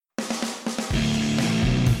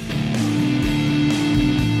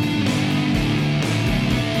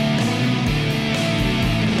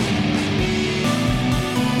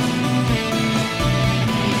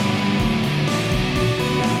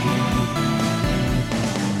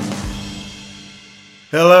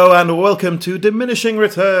Hello and welcome to Diminishing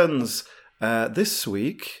Returns. This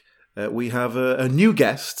week we have a new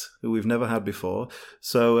guest who we've never had before.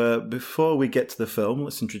 So before we get to the film,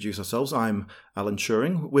 let's introduce ourselves. I'm Alan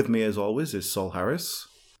Turing. With me as always is Sol Harris.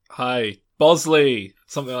 Hi, Bosley,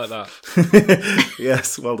 something like that.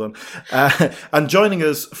 Yes, well done. And joining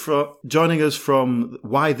us from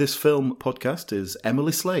Why This Film podcast is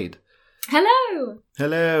Emily Slade. Hello.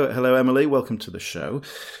 Hello, Emily. Welcome to the show.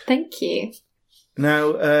 Thank you.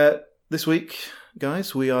 Now, this week,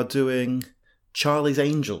 guys, we are doing Charlie's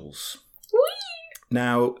Angels. Whee!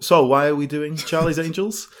 Now, Sol, why are we doing Charlie's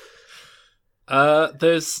Angels?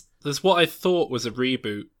 There's what I thought was a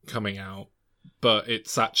reboot coming out, but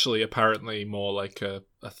it's actually apparently more like a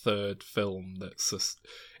third film it's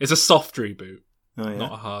a soft reboot,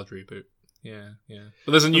 not a hard reboot. Yeah.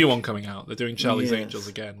 But there's a new one coming out. They're doing Charlie's Angels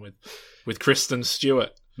again with Kristen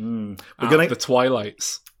Stewart. The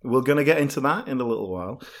Twilights. We're going to get into that in a little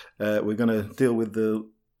while. We're going to deal with the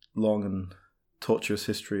long and tortuous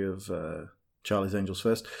history of Charlie's Angels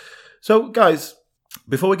first. So, guys,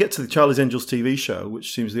 before we get to the Charlie's Angels TV show,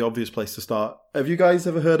 which seems the obvious place to start, have you guys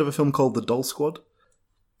ever heard of a film called The Doll Squad?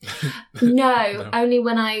 No, only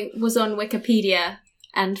when I was on Wikipedia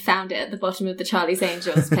and found it at the bottom of the Charlie's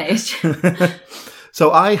Angels page. So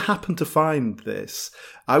I happened to find this.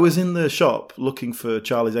 I was in the shop looking for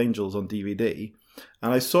Charlie's Angels on DVD,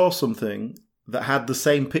 and I saw something that had the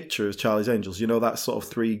same picture as Charlie's Angels. You know, that sort of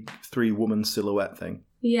three woman silhouette thing.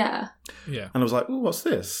 Yeah. And I was like, "Oh, what's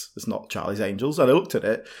this? It's not Charlie's Angels." And I looked at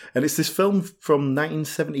it, and it's this film from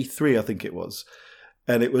 1973, I think it was,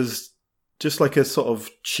 and it was just like a sort of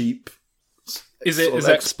cheap. Is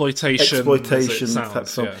exploitation? Exploitation type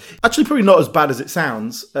film. Yeah. Actually, probably not as bad as it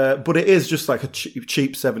sounds, but it is just like a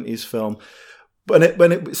cheap 70s film. But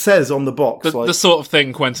when it says on the box, the sort of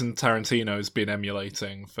thing Quentin Tarantino's been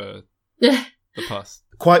emulating for the past.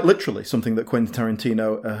 Quite literally, something that Quentin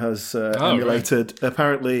Tarantino has emulated. Right.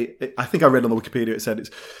 Apparently, I think I read on the Wikipedia it said it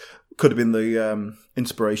could have been the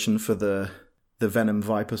inspiration for the Venom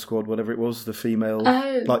Viper Squad, whatever it was, the female,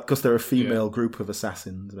 because they're a female group of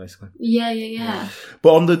assassins, basically. Yeah.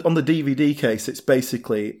 But on the DVD case, it's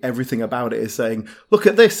basically everything about it is saying, "Look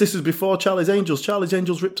at this. This is before Charlie's Angels. Charlie's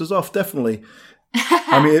Angels ripped us off, definitely."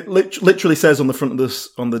 I mean, it literally says on the front of this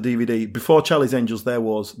on the DVD, "Before Charlie's Angels, there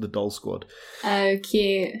was the Doll Squad." Oh,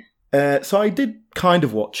 cute. So I did kind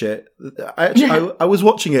of watch it. I was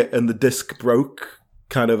watching it, and the disc broke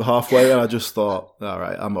kind of halfway, and I just thought, all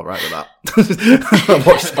right, I'm all right with that. I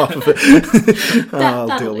watched half of it.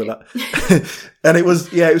 I'll deal with that. And it was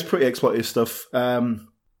pretty exploitative stuff.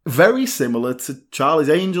 Very similar to Charlie's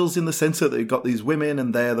Angels in the sense that they've got these women,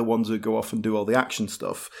 and they're the ones who go off and do all the action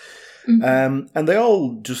stuff. Mm-hmm. And they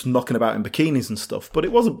all just knocking about in bikinis and stuff, but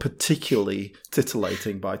it wasn't particularly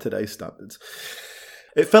titillating by today's standards.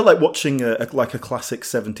 It felt like watching a classic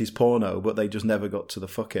 70s porno, but they just never got to the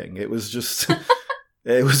fucking. It was just...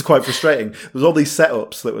 It was quite frustrating. There was all these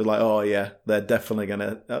setups that were like, "Oh yeah, they're definitely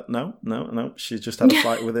gonna." No. She just had a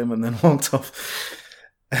fight with him and then walked off.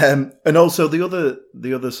 And also the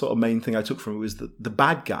other sort of main thing I took from it was the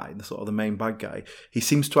bad guy, the main bad guy. He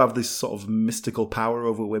seems to have this sort of mystical power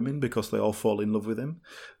over women because they all fall in love with him,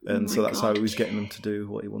 and so that's how he was getting them to do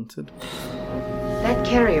what he wanted. That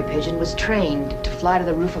carrier pigeon was trained to fly to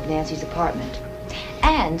the roof of Nancy's apartment.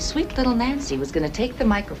 And sweet little Nancy was going to take the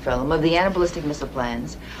microfilm of the anti-ballistic missile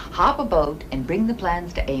plans, hop a boat, and bring the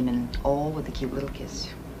plans to Eamon, all with a cute little kiss.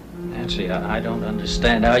 Nancy, I don't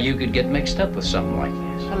understand how you could get mixed up with something like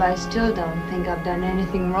this. Well, I still don't think I've done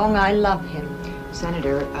anything wrong. I love him.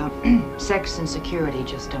 Senator, sex and security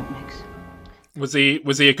just don't mix. Was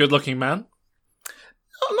he a good-looking man?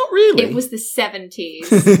 No, not really. It was the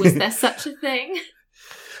 70s. Was there such a thing?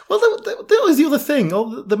 Well, that was the other thing.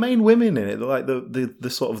 All the main women in it, like the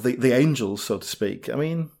sort of the angels, so to speak. I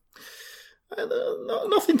mean,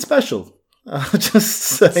 nothing special. Just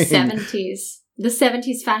saying. 70s. The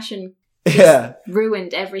 70s fashion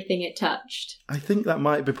ruined everything it touched. I think that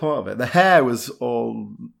might be part of it. The hair was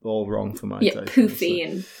all wrong for my taste. Poofy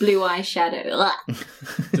and blue eyeshadow.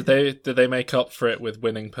 Did they make up for it with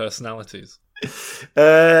winning personalities?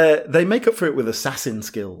 They make up for it with assassin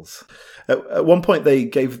skills. At one point, they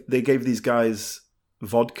gave these guys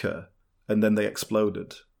vodka, and then they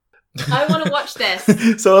exploded. I want to watch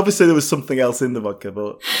this. So obviously there was something else in the vodka,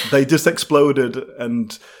 but they just exploded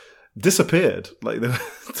and disappeared. Like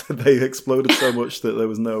they exploded so much that there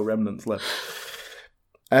was no remnants left.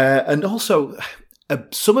 And also,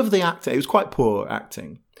 some of the acting, it was quite poor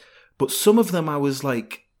acting, but some of them I was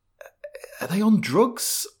like, are they on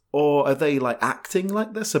drugs? Or are they like acting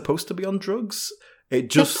like they're supposed to be on drugs? It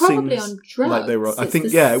just They're probably seems on drugs. like they were. I It's think,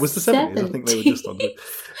 the yeah, it was the 70s. I think they were just on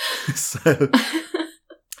 70s. So,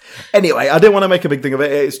 anyway, I didn't want to make a big thing of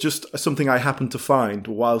it. It's just something I happened to find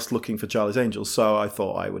whilst looking for Charlie's Angels, so I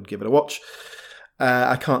thought I would give it a watch.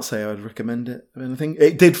 I can't say I would recommend it or anything.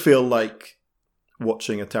 It did feel like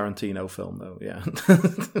watching a Tarantino film, though, yeah,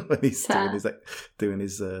 when he's doing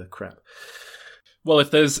his crap. Well,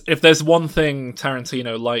 if there's one thing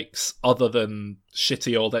Tarantino likes other than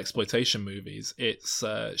shitty old exploitation movies, it's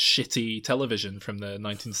shitty television from the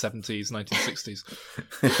 1970s, 1960s.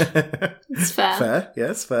 It's fair. Fair,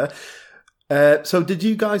 yes, fair. So did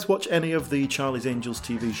you guys watch any of the Charlie's Angels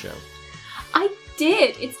TV show? I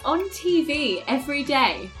did. It's on TV every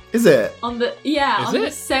day. Is it? On the the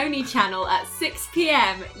Sony channel at 6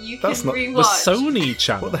 p.m. You can rewatch. The Sony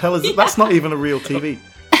channel? What the hell is it? That's not even a real TV.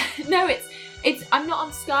 No, it's I'm not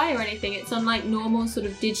on Sky or anything. It's on like normal sort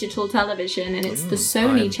of digital television, and it's the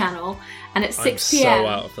Sony channel. And at 6 p.m. I'm so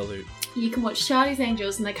out of the loop. You can watch Charlie's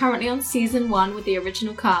Angels, and they're currently on season 1 with the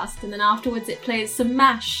original cast. And then afterwards, it plays some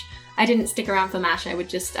MASH. I didn't stick around for MASH.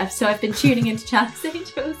 I've been tuning into Charlie's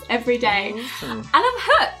Angels every day, and I'm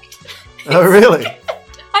hooked. Oh, really?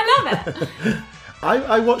 I love it.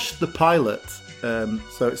 I watched the pilot,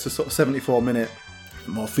 so it's a sort of 74-minute,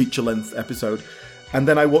 more feature-length episode. And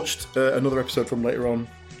then I watched another episode from later on.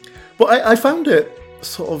 But I found it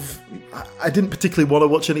sort of... I didn't particularly want to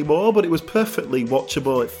watch anymore, but it was perfectly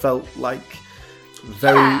watchable. It felt like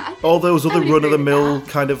all those other run-of-the-mill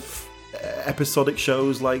kind of episodic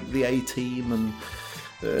shows like The A-Team and...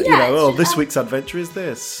 this week's adventure is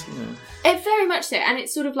this. You know. It very much so, and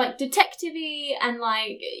it's sort of like detective-y and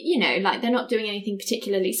like, like they're not doing anything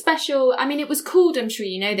particularly special. I mean, it was called, I'm sure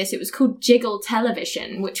you know this, it was called Jiggle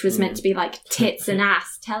Television, which was meant to be like tits and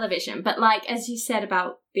ass television. But like, as you said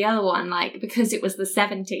about the other one, like, because it was the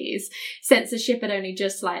 70s, censorship had only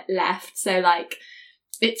just like left. So like,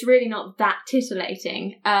 it's really not that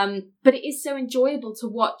titillating. But it is so enjoyable to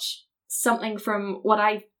watch something from what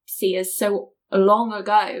I see as so long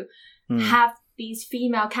ago have these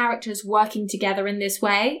female characters working together in this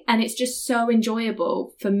way, and it's just so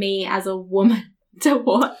enjoyable for me as a woman to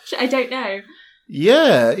watch. I don't know.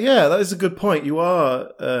 Yeah, that is a good point. You are,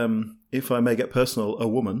 if I may get personal, a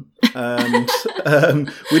woman,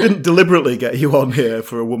 and we didn't deliberately get you on here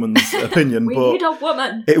for a woman's opinion, we but need a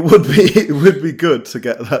woman. It would be good to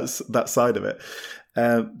get that side of it,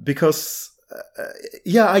 because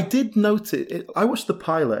I did notice. I watched the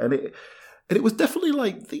pilot, and it was definitely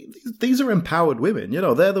like, these are empowered women,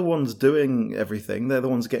 they're the ones doing everything. They're the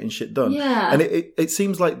ones getting shit done. Yeah. And it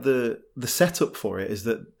seems like the setup for it is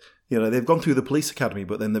that, they've gone through the police academy,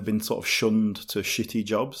 but then they've been sort of shunned to shitty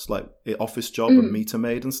jobs, like office job and meter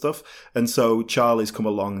maid and stuff. And so Charlie's come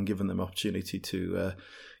along and given them opportunity to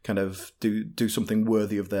kind of do something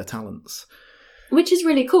worthy of their talents. Which is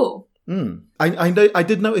really cool. I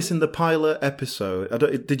did notice in the pilot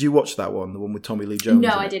episode. Did you watch that one, the one with Tommy Lee Jones? No,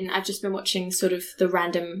 I didn't. I've just been watching sort of the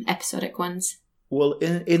random episodic ones. Well,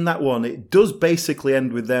 in that one, it does basically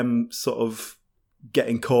end with them sort of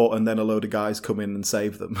getting caught, and then a load of guys come in and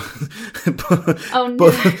save them. No!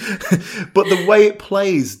 But the way it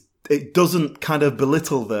plays, it doesn't kind of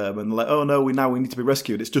belittle them and like, oh no, we need to be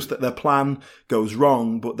rescued. It's just that their plan goes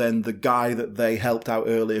wrong, but then the guy that they helped out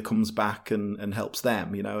earlier comes back and helps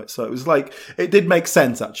them, So it was like, it did make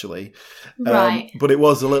sense actually. Right. But it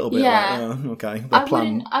was a little bit like, okay.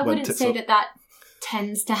 I wouldn't say that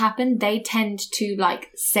tends to happen. They tend to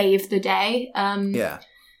like save the day.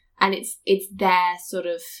 And it's their sort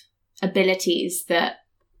of abilities that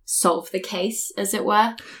solve the case, as it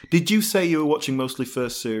were. Did you say you were watching mostly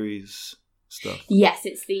first series stuff? Yes,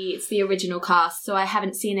 it's the original cast, so I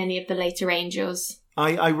haven't seen any of the later Angels.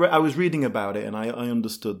 I was reading about it, and I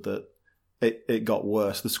understood that it got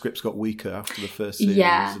worse. The scripts got weaker after the first series.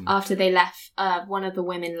 Yeah, after they left, one of the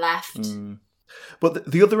women left.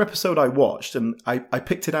 But the other episode I watched, and I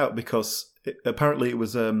picked it out because apparently it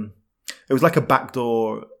was like a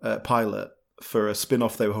backdoor pilot for a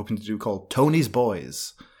spin-off they were hoping to do called Tony's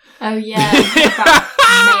Boys. Oh yeah, about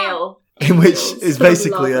male. In which is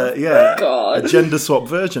basically a gender swap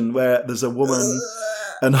version where there's a woman,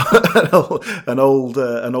 an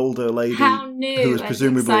older lady who is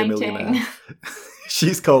presumably a millionaire.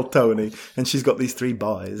 She's called Tony, and she's got these 3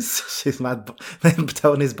 boys. She's mad,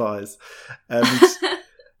 Tony's boys, and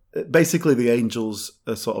basically the Angels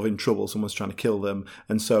are sort of in trouble. Someone's trying to kill them,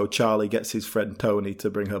 and so Charlie gets his friend Tony to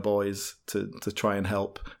bring her boys to try and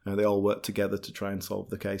help. And they all work together to try and solve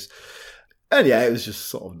the case. And yeah, it was just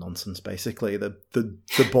sort of nonsense, basically. The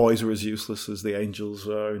boys were as useless as the Angels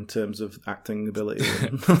are in terms of acting ability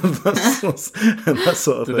and that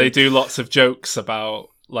sort of thing. They do lots of jokes about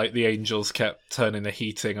like the Angels kept turning the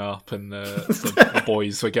heating up, and the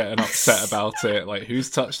boys were getting upset about it. Like, who's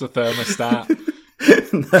touched the thermostat?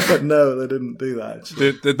 No, they didn't do that.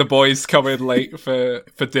 Actually. The boys come in late for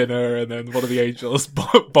dinner, and then one of the Angels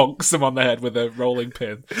bonks them on the head with a rolling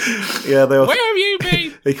pin. Yeah, where have you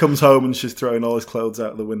been? He comes home and she's throwing all his clothes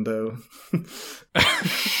out the window.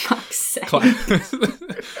 Fuck's sake.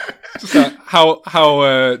 Just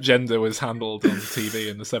how gender was handled on TV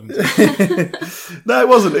in the 70s. No, it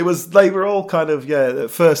wasn't. It was, they were all kind of,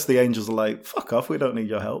 at first the Angels are like, fuck off, we don't need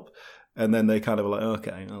your help. And then they kind of were like,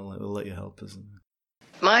 okay, we'll let you help us.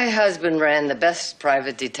 My husband ran the best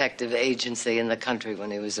private detective agency in the country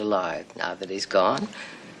when he was alive. Now that he's gone,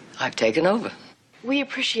 I've taken over. We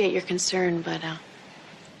appreciate your concern, but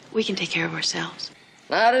we can take care of ourselves.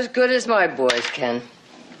 Not as good as my boys can.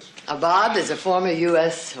 Bob is a former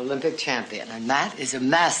U.S. Olympic champion, and Matt is a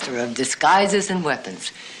master of disguises and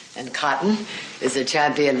weapons. And Cotton is a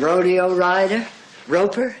champion rodeo rider,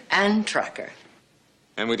 roper, and tracker.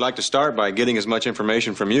 And we'd like to start by getting as much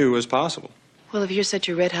information from you as possible. Well, if you're such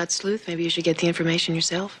a red-hot sleuth, maybe you should get the information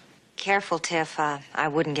yourself. Careful, Tiff. I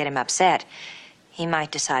wouldn't get him upset. He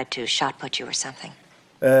might decide to shot-put you or something.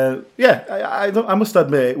 I must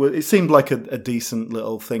admit, it seemed like a decent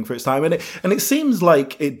little thing for its time. And it seems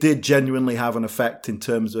like it did genuinely have an effect in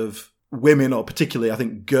terms of women, or particularly, I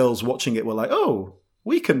think, girls watching it were like, oh,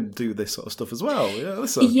 we can do this sort of stuff as well. Yeah,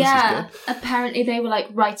 this is good. Apparently they were like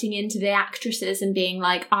writing into the actresses and being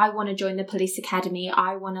like, I want to join the police academy.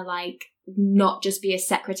 I want to like not just be a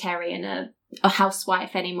secretary and a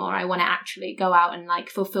housewife anymore. I want to actually go out and like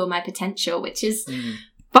fulfill my potential, which is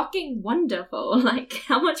fucking wonderful. Like,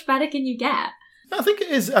 how much better can you get? I think it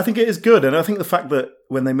is good, and I think the fact that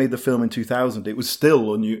when they made the film in 2000, it was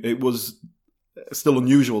still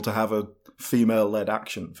unusual to have a female-led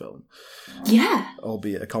action film. Yeah.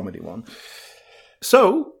 Albeit a comedy one.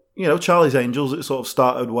 So, Charlie's Angels, it sort of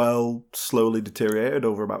started well, slowly deteriorated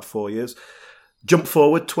over about 4 years. Jump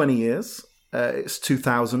forward 20 years. It's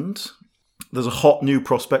 2000. There's a hot new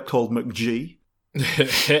prospect called McG.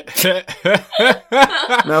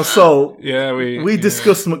 Now, Sol, we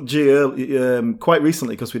discussed McG quite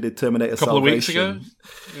recently because we did Terminator Salvation. A couple of weeks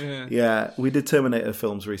ago? Yeah, we did Terminator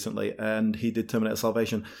films recently, and he did Terminator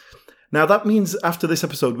Salvation. Now, that means after this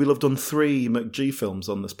episode, we'll have done 3 McG films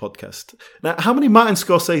on this podcast. Now, how many Martin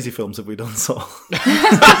Scorsese films have we done, Sol?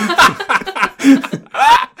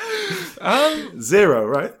 0,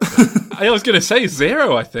 right? I was going to say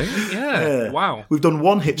 0, I think. Yeah. Wow. We've done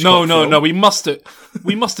 1 Hitchcock film. No. We must have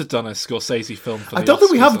done a Scorsese film for the I don't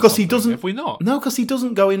think we have, because he doesn't... Have we not? No, because he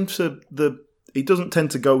doesn't go into he doesn't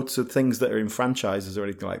tend to go to things that are in franchises or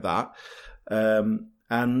anything like that.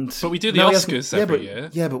 But we do the Oscars every year.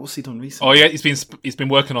 Yeah, but what's he done recently? Oh yeah, he's been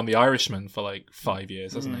working on The Irishman for like 5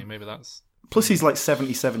 years, hasn't he? Maybe that's... Plus he's like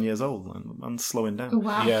 77 years old and slowing down. Oh,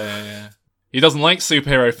 wow. Yeah. He doesn't like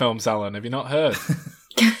superhero films, Alan. Have you not heard?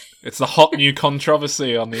 It's the hot new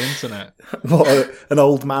controversy on the internet. What, an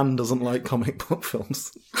old man doesn't like comic book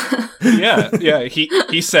films? Yeah.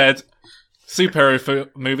 He said, superhero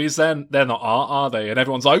movies, they're not art, are they? And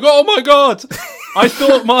everyone's like, oh my god! I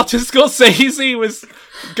thought Martin Scorsese was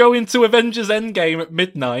going to Avengers Endgame at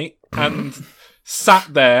midnight and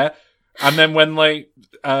sat there, and then when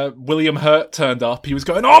William Hurt turned up, he was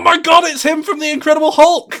going, oh my god, it's him from The Incredible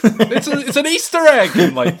Hulk! It's an Easter egg!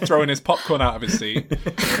 And throwing his popcorn out of his seat.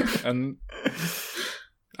 And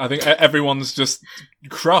I think everyone's just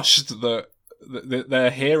crushed that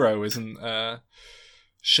their hero isn't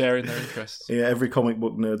sharing their interests. Yeah, every comic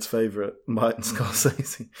book nerd's favourite, Martin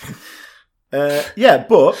Scorsese.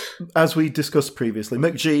 But as we discussed previously,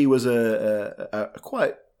 McG was a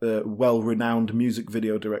quite well-renowned music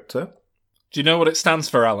video director. Do you know what it stands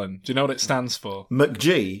for, Alan? Do you know what it stands for?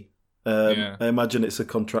 McG? Yeah. I imagine it's a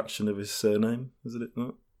contraction of his surname, isn't it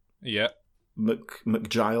not? Yeah.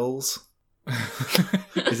 McGiles?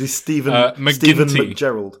 Is he Stephen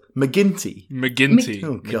McGerald? McGinty.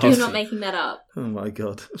 Oh, God. You're not making that up. Oh, my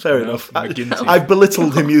God. Fair enough. McGinty. I've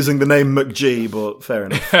belittled him using the name McG, but fair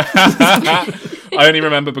enough. I only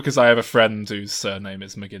remember because I have a friend whose surname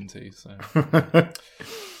is McGinty. So,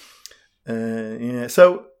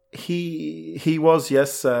 So he was,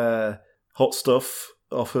 yes, hot stuff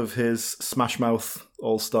off of his Smash Mouth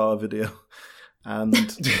All-Star video. And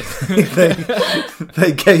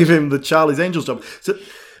they gave him the Charlie's Angels job. So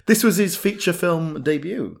this was his feature film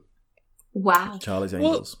debut. Wow. Charlie's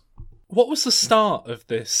Angels. What was the start of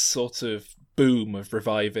this sort of boom of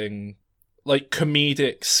reviving like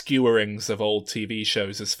comedic skewerings of old TV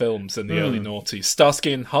shows as films in the early noughties.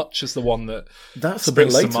 Starsky and Hutch is the one that's a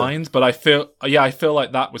bit later to mind, but I feel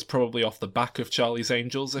like that was probably off the back of Charlie's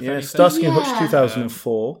Angels. If anything. Starsky and Hutch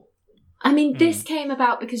 2004. I mean, this came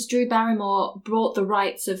about because Drew Barrymore brought the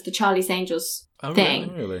rights of the Charlie's Angels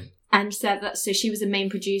thing. Really? And said that, so she was a main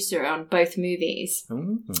producer on both movies,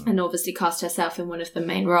 and obviously cast herself in one of the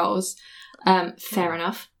main roles. Fair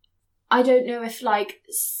enough. I don't know if, like,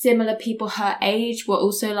 similar people her age were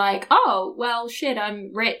also like, oh, well, shit,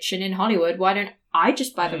 I'm rich and in Hollywood. Why don't I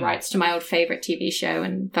just buy the rights to my old favourite TV show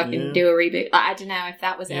and fucking do a reboot? Like, I don't know if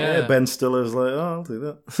that was it. Yeah, Ben Stiller's like, oh, I'll do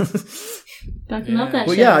that. Fucking love that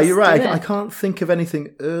But show. yeah, you're right. I Let's do can't think of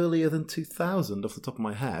anything earlier than 2000 off the top of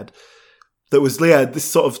my head that was, this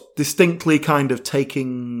sort of distinctly kind of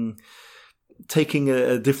taking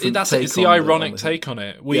a different take it's the ironic take on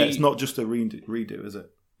it. It's not just a redo, is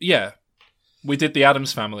it? Yeah. We did The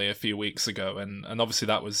Addams Family a few weeks ago, and obviously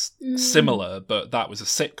that was similar, but that was a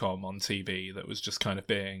sitcom on TV that was just kind of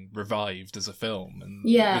being revived as a film. And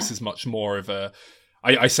this is much more of a...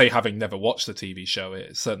 I say, having never watched the TV show,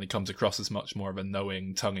 it certainly comes across as much more of a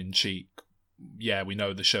knowing, tongue-in-cheek, we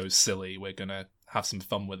know the show's silly, we're going to have some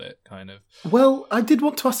fun with it, kind of. Well, I did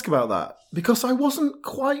want to ask about that, because I wasn't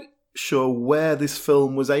quite sure where this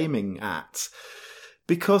film was aiming at.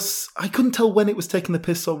 Because I couldn't tell when it was taking the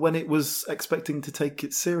piss or when it was expecting to take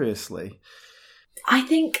it seriously. I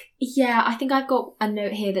think I've got a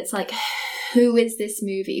note here that's like, who is this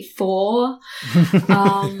movie for?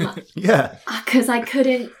 Yeah. Because I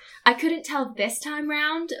couldn't tell this time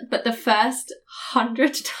round, but the first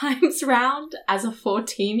 100 times round as a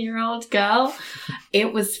 14-year-old girl,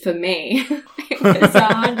 it was for me. It was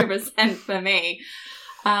 100% for me.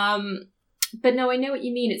 But no, I know what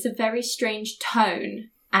you mean. It's a very strange tone,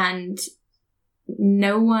 and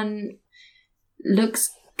no one looks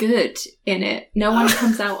good in it. No one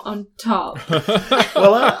comes out on top.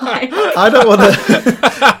 Well, I don't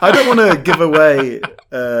want to give away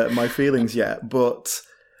my feelings yet, but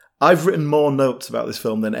I've written more notes about this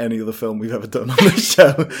film than any other film we've ever done on this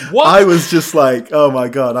show. What? I was just like, oh my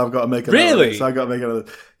god, I've got to make another. Really? I've got to make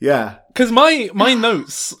another. Yeah. Because my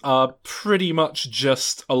notes are pretty much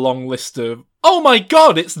just a long list of, oh my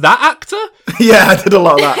god, it's that actor? Yeah, I did a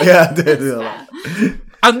lot of that. Yeah, I did a lot.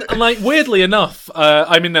 And like, weirdly enough,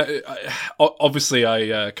 obviously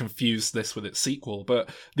I confused this with its sequel, but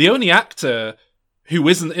the only actor who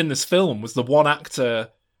isn't in this film was the one actor...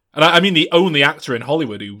 And I mean the only actor in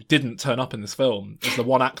Hollywood who didn't turn up in this film is the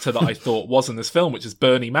one actor that I thought was in this film, which is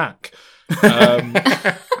Bernie Mac.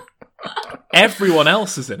 Everyone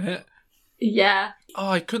else is in it. Yeah. Oh,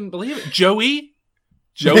 I couldn't believe it. Joey's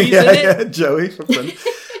in it? Yeah, Joey from Friends.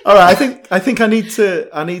 All right, I think I need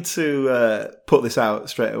to put this out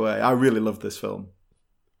straight away. I really love this film.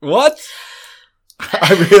 What?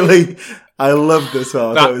 I love this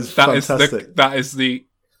film. I thought it was fantastic. That is the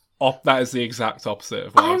exact opposite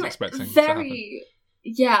of what I was expecting to happen.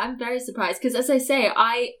 Yeah, I'm very surprised because, as I say,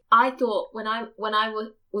 I thought when I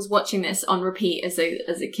was watching this on repeat as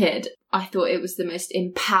a kid, I thought it was the most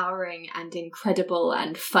empowering and incredible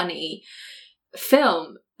and funny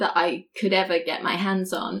film that I could ever get my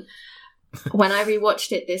hands on. When I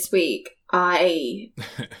rewatched it this week, I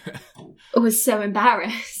was so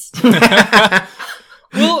embarrassed.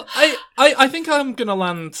 Well, I think I'm gonna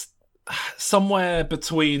land somewhere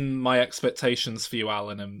between my expectations for you,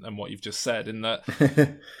 Alan, and what you've just said, in that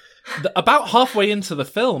about halfway into the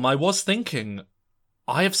film, I was thinking,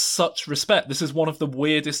 I have such respect. This is one of the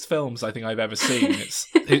weirdest films I think I've ever seen.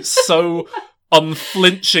 It's so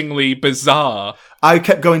unflinchingly bizarre. I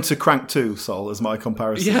kept going to Crank 2, Sol, as my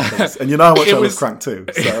comparison. Yeah. And you know how much I love Crank 2.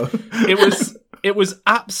 So. It was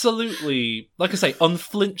absolutely, like I say,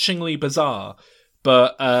 unflinchingly bizarre.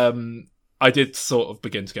 But I did sort of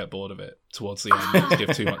begin to get bored of it towards the end, not to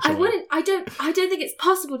give too much away. I don't think it's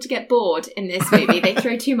possible to get bored in this movie. They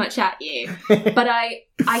throw too much at you. But I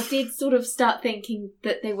did sort of start thinking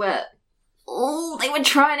that they were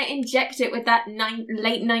trying to inject it with that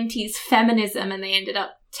late 90s feminism, and they ended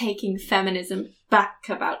up taking feminism back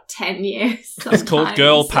about 10 years. It's called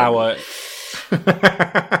girl power.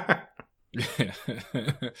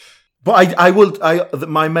 But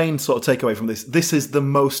my main sort of takeaway from this is the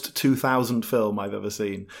most 2000 film I've ever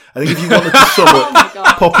seen. I think if you wanted to sum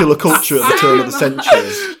up popular culture at the turn of the century,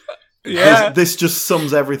 this just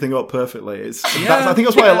sums everything up perfectly. I think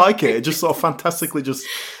that's why I like it. It just sort of fantastically just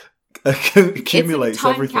accumulates it's a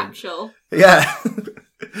time everything. Capsule. Yeah.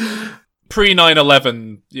 Pre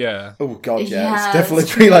 9/11, yeah. Oh god, yeah, it's definitely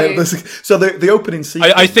pre 9/11. So the opening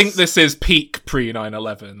sequence. I think this is peak pre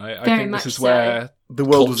 9/11. I think this is where the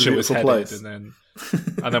world was a beautiful place. And then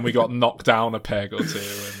And then we got knocked down a peg or two.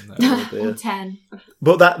 Or 10.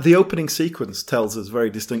 But the opening sequence tells us very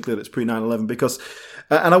distinctly that it's pre 9/11 because,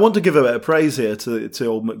 and I want to give a bit of praise here to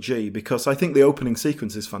old McG because I think the opening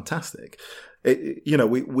sequence is fantastic.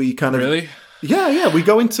 We kind of really, we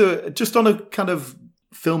go into just on a kind of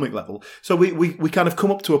filmic level. So we kind of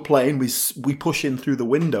come up to a plane, we push in through the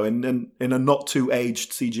window in a not too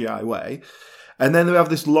aged CGI way. And then we have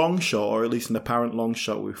this long shot, or at least an apparent long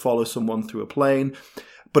shot, where we follow someone through a plane.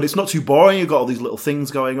 But it's not too boring. You've got all these little things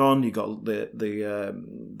going on. You've got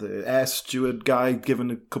the air steward guy giving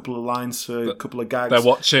a couple of lines for a couple of gags.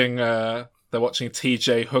 They're watching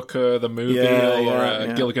T.J. Hooker, the movie,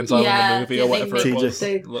 or Gilligan's Island, the movie, or whatever it was.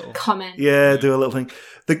 Comment. Yeah, do a little thing.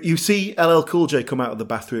 You see LL Cool J come out of the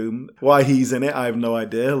bathroom. Why he's in it, I have no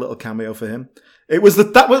idea. A little cameo for him. It was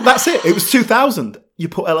that's it. It was 2000. You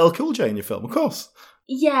put LL Cool J in your film, of course.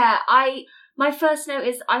 Yeah, my first note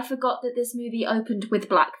is I forgot that this movie opened with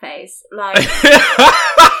blackface. Like,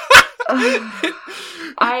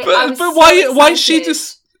 why is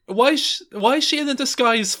she in a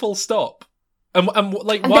disguise? Full stop. And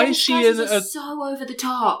why is she in a so over the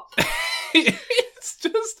top? It's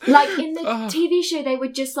just like in the TV show they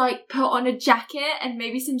would just like put on a jacket and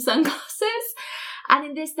maybe some sunglasses. And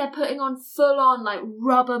in this, they're putting on full-on, like,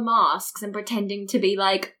 rubber masks and pretending to be,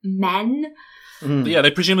 like, men. Mm. Yeah,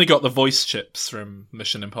 they presumably got the voice chips from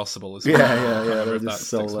Mission Impossible as well. Yeah.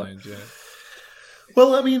 That's explained, yeah.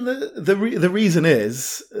 Well, I mean, the reason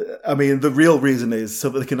is, the real reason is so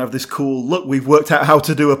that they can have this cool, look, we've worked out how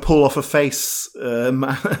to do a pull-off-a-face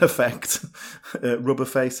effect, rubber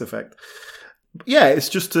face effect. Yeah, it's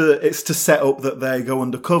to set up that they go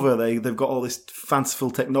undercover. They've got all this fanciful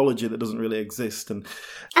technology that doesn't really exist, and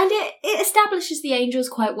it establishes the angels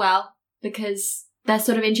quite well because they're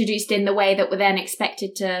sort of introduced in the way that we're then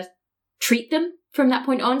expected to treat them from that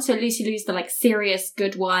point on. So Lucy Liu's the like serious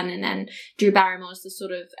good one, and then Drew Barrymore's the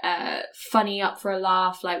sort of funny up for a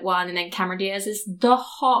laugh like one, and then Cameron Diaz is the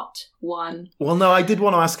hot one. Well, no, I did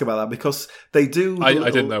want to ask about that because they do. I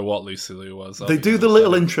didn't know what Lucy Liu was. They do the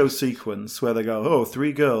little intro sequence where they go,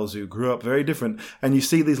 3 girls who grew up very different, and you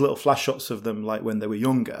see these little flash shots of them like when they were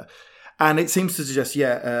younger, and it seems to suggest,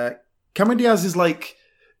 Cameron Diaz is like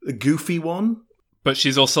the goofy one. But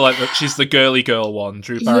she's also like she's the girly girl one.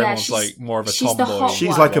 Drew Barrymore's like more of a tomboy.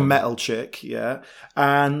 She's like a metal chick, yeah.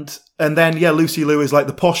 And then Lucy Liu is like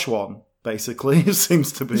the posh one, basically. It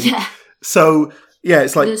seems to be. Yeah. So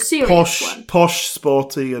it's like posh,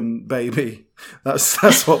 sporty, and baby.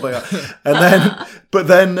 That's what they are. And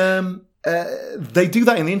then they do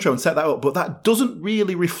that in the intro and set that up, but that doesn't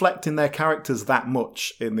really reflect in their characters that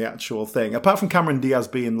much in the actual thing. Apart from Cameron Diaz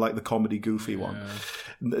being like the comedy goofy one.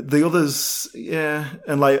 The others,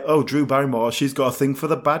 and like, Drew Barrymore, she's got a thing for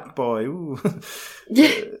the bad boy. Ooh.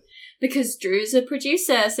 Because Drew's a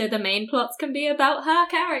producer, so the main plots can be about her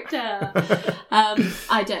character.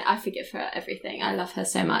 I forgive her everything. I love her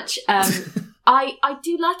so much. I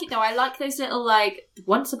do like it though. I like those little like,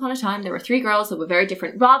 once upon a time there were 3 girls that were very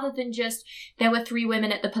different, rather than just there were 3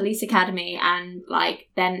 women at the police academy and like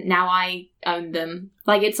then now I own them.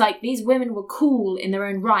 Like it's like these women were cool in their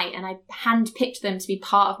own right and I handpicked them to be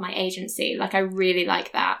part of my agency. Like I really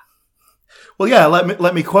like that. Well, yeah,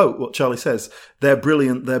 let me quote what Charlie says. They're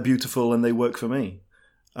brilliant, they're beautiful, and they work for me.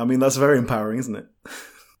 I mean, that's very empowering, isn't it?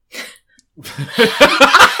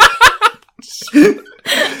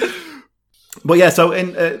 But yeah, so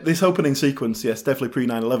in this opening sequence, yes, definitely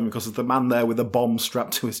pre-9/11 because of the man there with a bomb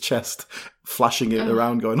strapped to his chest, flashing it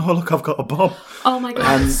around going, oh, look, I've got a bomb. Oh my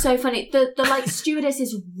God, it's so funny. The like stewardess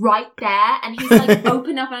is right there and he's like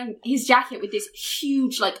opened up his jacket with this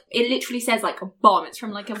huge, like, it literally says like a bomb. It's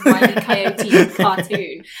from like a Wile E. Coyote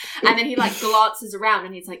cartoon. And then he like glances around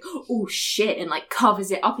and he's like, oh shit, and like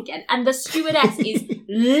covers it up again. And the stewardess is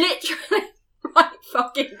literally right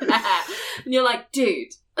fucking there. And you're like,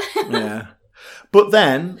 dude. Yeah. But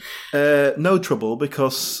then, no trouble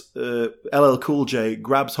because LL Cool J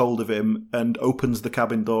grabs hold of him and opens the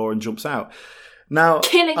cabin door and jumps out. Now,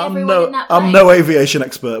 killing everyone in that plane. I'm no aviation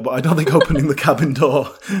expert, but I don't think opening the cabin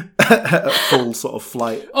door at full sort of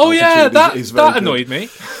flight. Oh yeah, that good. Annoyed me.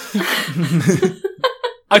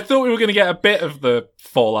 I thought we were going to get a bit of the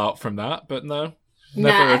fallout from that, but no,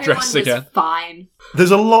 never addressed again. Fine.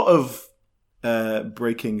 There's a lot of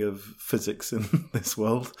breaking of physics in this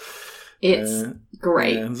world. It's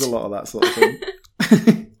great. Yeah, there's a lot of that sort of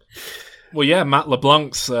thing. Well, yeah, Matt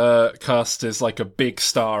LeBlanc's cast is like a big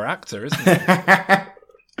star actor, isn't he?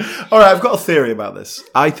 All right, I've got a theory about this.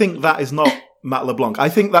 I think that is not Matt LeBlanc. I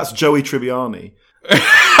think that's Joey Tribbiani.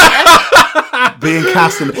 Being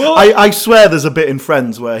cast in... I swear there's a bit in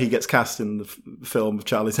Friends where he gets cast in the film of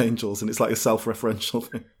Charlie's Angels, and it's like a self-referential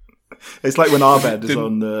thing. It's like when Arbed is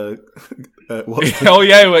on...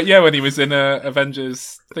 when he was in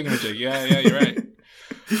Avengers thingamajig. Yeah, you're right.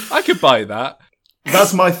 I could buy that.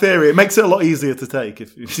 That's my theory. It makes it a lot easier to take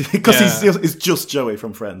because he's just Joey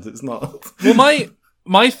from Friends. It's not. Well,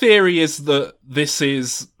 my theory is that this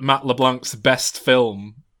is Matt LeBlanc's best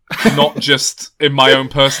film, not just in my own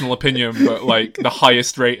personal opinion, but like the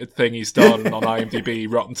highest rated thing he's done on IMDb,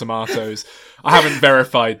 Rotten Tomatoes. I haven't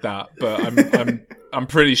verified that, but I'm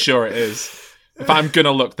pretty sure it is. In fact, I'm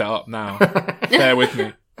gonna look that up now. Bear with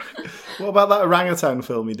me. What about that orangutan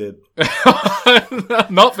film he did?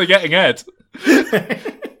 Not Forgetting Ed.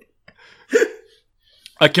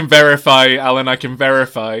 I can verify, Alan,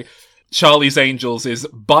 Charlie's Angels is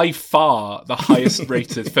by far the highest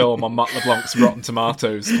rated film on Matt LeBlanc's Rotten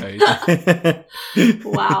Tomatoes page.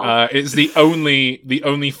 Wow. It's the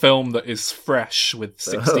only film that is fresh with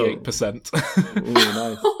 68%. Ooh,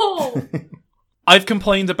 nice. Oh. I've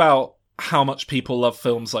complained about how much people love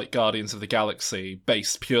films like Guardians of the Galaxy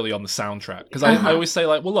based purely on the soundtrack. Because I always say,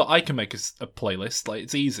 like, well, look, I can make a playlist. Like,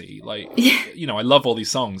 it's easy. Like, you know, I love all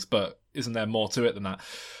these songs, but isn't there more to it than that?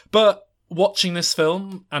 But watching this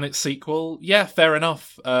film and its sequel, yeah, fair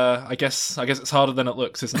enough. I guess it's harder than it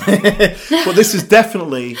looks, isn't it? But this is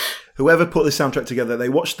definitely, whoever put this soundtrack together, they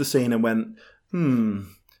watched the scene and went,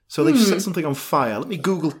 so they've set something on fire. Let me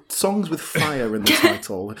Google songs with fire in the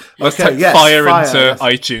title. Let's type fire into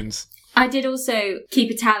iTunes. I did also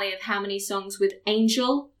keep a tally of how many songs with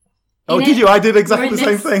Angel. Oh, did you? I did exactly the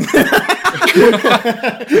same thing.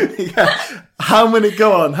 Yeah. How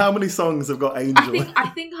many songs have got Angel? I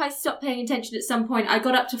think I stopped paying attention at some point. I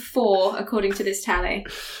got up to 4, according to this tally.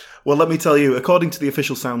 Well, let me tell you, according to the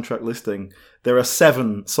official soundtrack listing, there are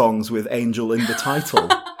 7 songs with Angel in the title.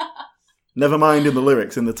 Never mind in the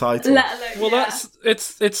lyrics, in the title.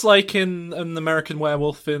 It's like in An American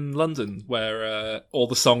Werewolf in London, where all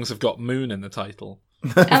the songs have got Moon in the title.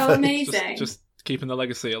 Oh, amazing. Just keeping the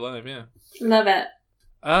legacy alive, yeah. Love it.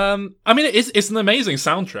 I mean, it's an amazing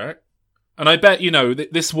soundtrack. And I bet, you know,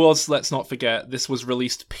 this was, let's not forget, this was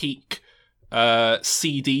released peak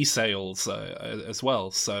CD sales as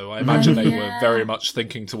well. So I imagine they were very much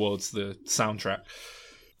thinking towards the soundtrack.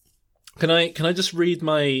 Can I just read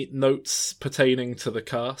my notes pertaining to the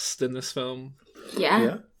cast in this film?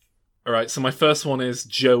 Yeah. All right, so my first one is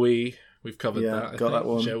Joey. We've covered that. Got that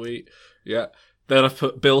one. Joey. Yeah. Then I've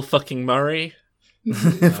put Bill fucking Murray.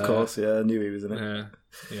 Of course, yeah. I knew he was in it.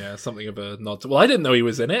 Yeah, something of a nod. Well, I didn't know he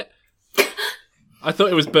was in it. I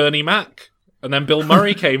thought it was Bernie Mac. And then Bill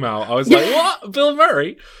Murray came out. I was like, what? Bill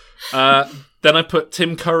Murray? Then I put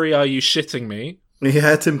Tim Curry, Are You Shitting Me?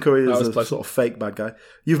 Yeah, Tim Curry is a sort of fake bad guy.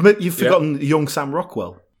 You've forgotten young Sam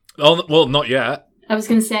Rockwell. Oh, well, not yet. I was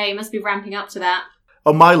going to say, he must be ramping up to that.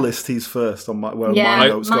 On my list, he's first on my my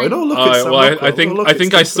notes going, oh, look, it's Sam Rockwell. I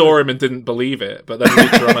think I saw him and didn't believe it, but then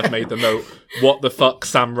later on I've made the note, what the fuck,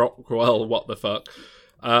 Sam Rockwell, what the fuck.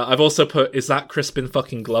 I've also put, is that Crispin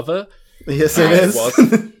fucking Glover? Yes, it is.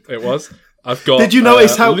 It was. I've got. Did you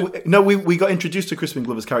notice how? No, we got introduced to Crispin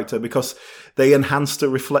Glover's character because they enhanced a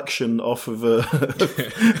reflection off of of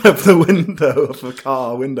the window of a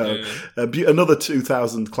car window. Yeah. Another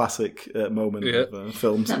 2000 classic moment of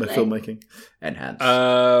filmmaking. Enhanced.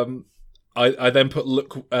 I then put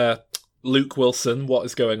Luke Wilson. What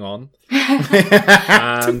is going on?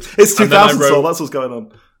 And it's 2000, so that's what's going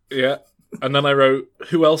on. Yeah. And then I wrote,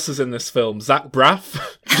 who else is in this film? Zach Braff,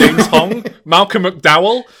 James Hong, Malcolm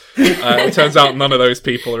McDowell. It turns out none of those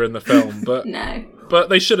people are in the film, but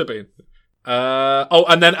they should have been.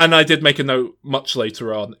 And I did make a note much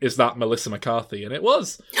later on. Is that Melissa McCarthy? And it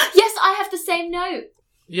was. Yes, I have the same note.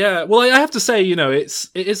 Yeah, well, I have to say, you know, it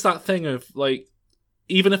is that thing of like,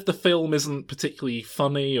 even if the film isn't particularly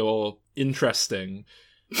funny or interesting.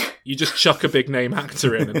 You just chuck a big name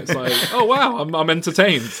actor in, and it's like, oh wow, I'm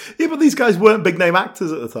entertained. Yeah, but these guys weren't big name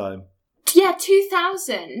actors at the time. Yeah,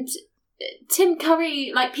 2000. Tim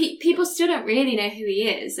Curry, like people still don't really know who he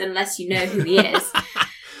is unless you know who he is.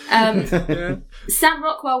 Sam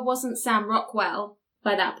Rockwell wasn't Sam Rockwell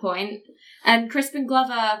by that point, and Crispin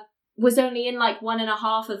Glover was only in like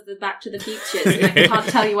 1.5 of the Back to the Futures. And I can't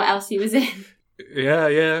tell you what else he was in.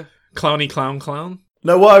 Yeah, clowny clown.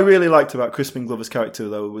 No, what I really liked about Crispin Glover's character,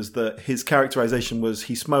 though, was that his characterization was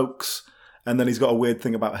he smokes, and then he's got a weird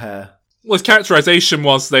thing about hair. Well, his characterization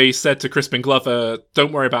was they said to Crispin Glover,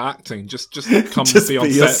 don't worry about acting, just come be on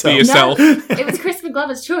set, be yourself. No, it was Crispin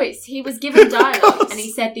Glover's choice. He was given dialogue, and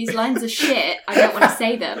he said, these lines are shit, I don't want to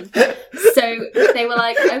say them. So they were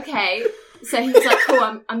like, okay. So he was like,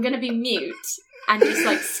 cool, I'm going to be mute. and just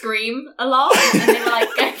like scream a lot, and they were like,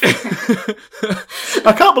 go for it.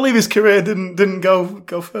 I can't believe his career didn't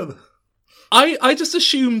go further. I just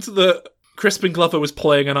assumed that Crispin Glover was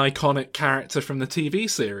playing an iconic character from the TV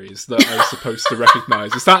series that I was supposed to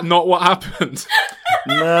recognise. Is that not what happened?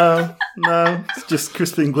 No. It's just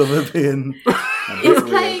Crispin Glover being... He's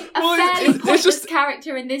playing a fairly pointless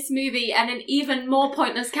character in this movie and an even more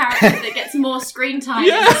pointless character that gets more screen time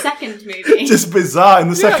in the second movie. Just bizarre. In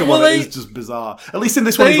the second one, it is just bizarre. At least in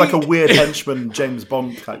this one, he's like a weird henchman, James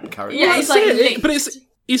Bond type character. Yeah, he's like... But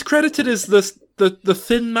he's credited as the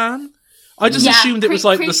thin man. I just assumed it was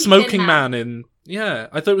like the smoking man in... Yeah,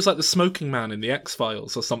 I thought it was like the smoking man in the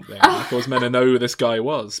X-Files or something. Like I was meant to know who this guy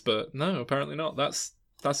was, but no, apparently not.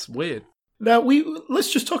 That's weird. Now,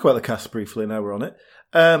 let's just talk about the cast briefly now we're on it.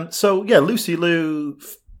 Lucy Liu,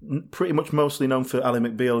 pretty much mostly known for Ally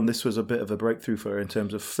McBeal, and this was a bit of a breakthrough for her in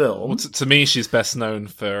terms of film. Well, to me, she's best known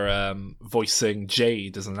for voicing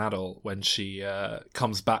Jade as an adult when she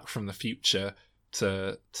comes back from the future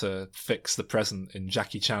to fix the present in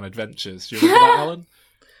Jackie Chan Adventures. Do you remember that, Alan?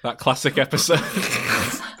 That classic episode.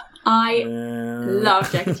 I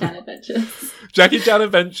love Jackie Chan Adventures. Jackie Chan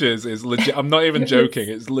Adventures is legit. I'm not even joking.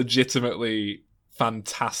 It's legitimately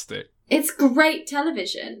fantastic. It's great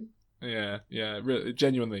television. Yeah, really,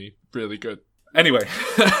 genuinely, really good. Anyway,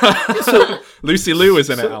 Lucy Liu is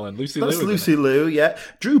in it, Alan. Lucy Liu, yeah.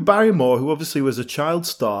 Drew Barrymore, who obviously was a child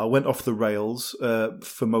star, went off the rails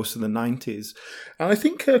for most of the 90s. And I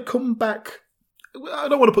think her comeback, I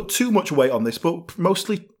don't want to put too much weight on this, but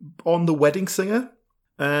mostly on The Wedding Singer.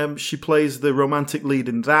 She plays the romantic lead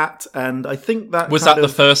in that, and I think that was the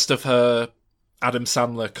first of her Adam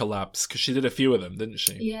Sandler collabs, because she did a few of them, didn't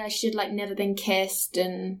she? Yeah, she did like Never Been Kissed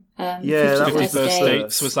and 50 First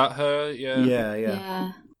Dates. Was that her?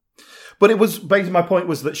 Yeah. But it was basically, my point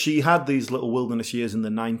was that she had these little wilderness years in the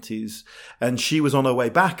 90s, and she was on her way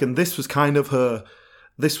back, and this was kind of her.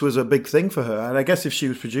 This was a big thing for her, and I guess if she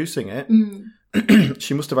was producing it.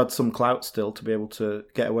 She must have had some clout still to be able to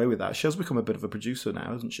get away with that. She has become a bit of a producer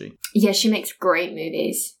now, hasn't she? Yeah, she makes great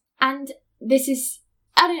movies. And this is,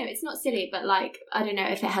 I don't know, it's not silly, but like, I don't know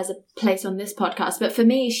if it has a place on this podcast, but for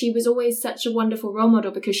me, she was always such a wonderful role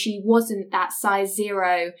model because she wasn't that size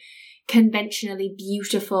zero, conventionally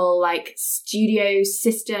beautiful, like studio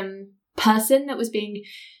system person that was being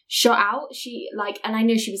shot out. She like, and I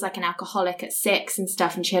know she was like an alcoholic at 6 and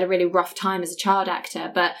stuff, and she had a really rough time as a child actor,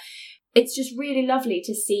 but it's just really lovely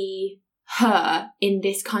to see her in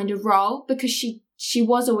this kind of role because she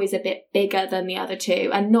was always a bit bigger than the other two,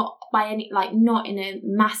 and not by any, like, not in a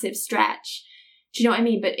massive stretch. Do you know what I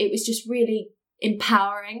mean? But it was just really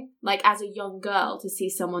empowering, like, as a young girl, to see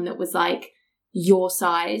someone that was like your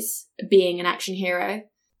size being an action hero.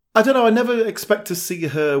 I don't know, I never expect to see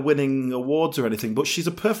her winning awards or anything, but she's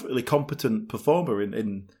a perfectly competent performer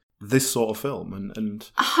in this sort of film,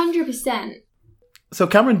 and 100%. So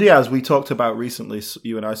Cameron Diaz, we talked about recently,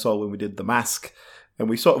 you and I saw when we did The Mask, and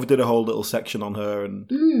we sort of did a whole little section on her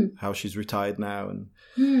and how she's retired now. And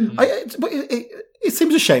it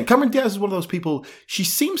seems a shame. Cameron Diaz is one of those people, she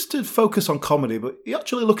seems to focus on comedy, but you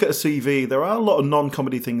actually look at her CV, there are a lot of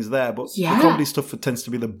non-comedy things there, but the comedy stuff tends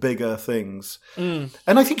to be the bigger things. And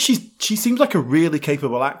I think she seems like a really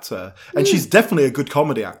capable actor, and she's definitely a good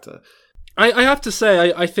comedy actor. I have to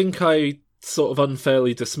say, I think I sort of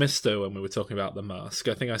unfairly dismissed her when we were talking about The Mask.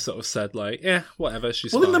 I think I sort of said, like, whatever,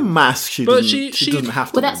 she's fine. In The Mask, she doesn't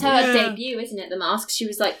have to. Well, that's her debut, isn't it, The Mask? She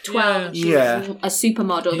was like 12 and she was a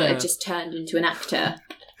supermodel that had just turned into an actor.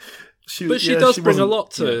 She does bring a lot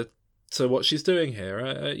to what she's doing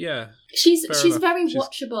here. She's very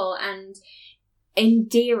watchable and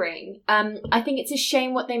endearing. I think it's a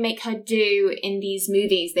shame what they make her do in these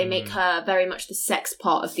movies. They make her very much the sex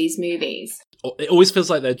pot of these movies. It always feels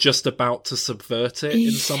like they're just about to subvert it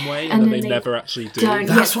in some way, and then they never actually do.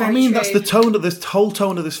 That's what I mean. True. That's the tone of this whole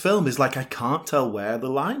tone of this film. Is like, I can't tell where the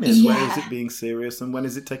line is. Where is it being serious, and when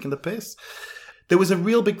is it taking the piss? There was a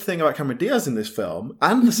real big thing about Cameron Diaz in this film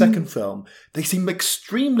and the second film. They seem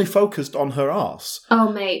extremely focused on her arse.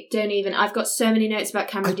 Oh, mate, don't even. I've got so many notes about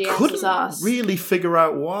Cameron Diaz's arse. I couldn't really figure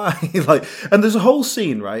out why. And there's a whole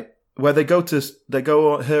scene, right, where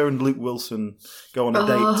her and Luke Wilson go on a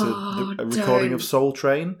date to a recording of Soul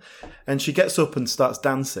Train, and she gets up and starts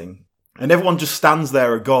dancing, And everyone just stands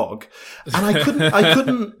there agog, and I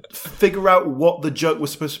couldn't figure out what the joke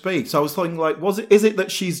was supposed to be. So I was thinking, like, is it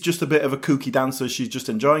that she's just a bit of a kooky dancer, she's just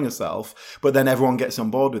enjoying herself, but then everyone gets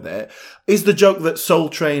on board with it? Is the joke that Soul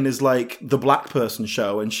Train is like the black person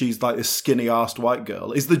show, and she's like this skinny-arsed white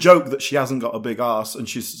girl? Is the joke that she hasn't got a big arse and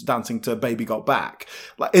she's dancing to Baby Got Back?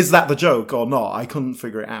 Like, is that the joke or not? I couldn't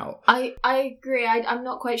figure it out. I agree. I'm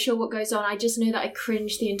not quite sure what goes on. I just know that I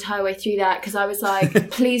cringed the entire way through that because I was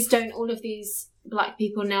like, please don't all of these black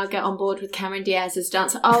people now get on board with Cameron Diaz as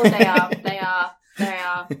dancer. Oh, they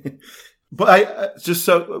are. But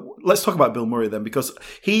let's talk about Bill Murray then, because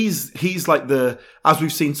he's like as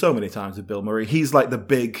we've seen so many times with Bill Murray, he's like the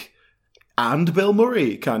big and Bill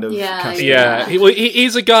Murray kind of. Yeah.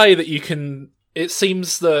 He's a guy that you can. It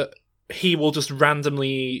seems that he will just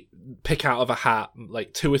randomly pick out of a hat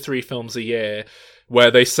like 2 or 3 films a year where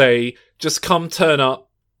they say, just come turn up,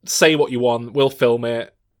 say what you want, we'll film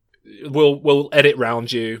it. We'll edit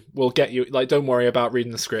round you. We'll get you. Like, don't worry about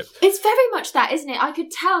reading the script. It's very much that, isn't it? I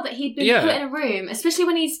could tell that he'd been put in a room, especially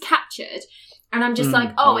when he's captured. And I'm just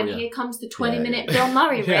here comes the 20-minute Bill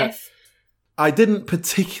Murray riff. I didn't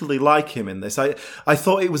particularly like him in this. I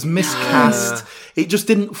thought it was miscast. It just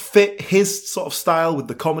didn't fit his sort of style with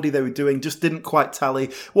the comedy they were doing. Just didn't quite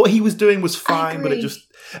tally. What he was doing was fine,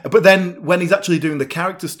 but then when he's actually doing the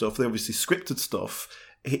character stuff, the obviously scripted stuff,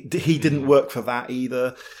 he didn't work for that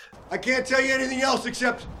either. I can't tell you anything else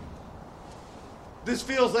except this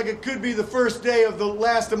feels like it could be the first day of the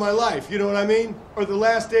last of my life. You know what I mean? Or the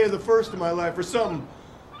last day of the first of my life or something.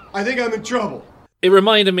 I think I'm in trouble. It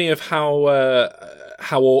reminded me of how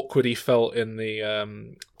awkward he felt in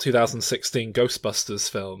the 2016 Ghostbusters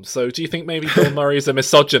film. So do you think maybe Bill Murray's a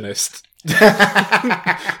misogynist?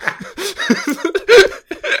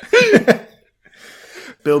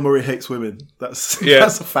 Bill Murray hates women. That's a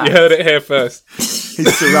fact. You heard it here first.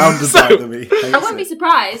 He's surrounded by them. I wouldn't be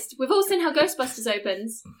surprised. We've all seen how Ghostbusters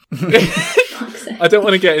opens. I don't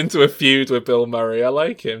want to get into a feud with Bill Murray. I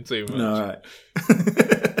like him too much. No, right.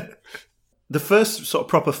 The first sort of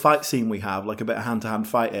proper fight scene we have, like a bit of hand-to-hand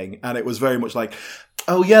fighting, and it was very much like,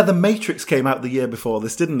 oh yeah, The Matrix came out the year before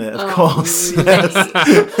this, didn't it? Of course. Yes.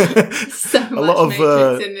 So much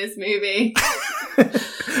Matrix in this movie.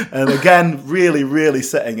 And again, really, really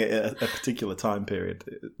setting it at a particular time period.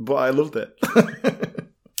 But I loved it.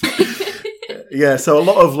 Yeah, so a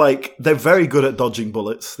lot of they're very good at dodging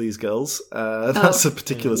bullets, these girls. That's a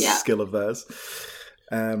particular skill of theirs.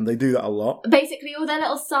 They do that a lot. Basically, all their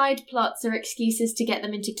little side plots are excuses to get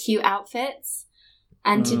them into cute outfits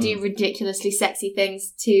and to do ridiculously sexy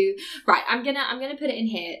things. Right, I'm gonna put it in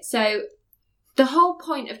here. So the whole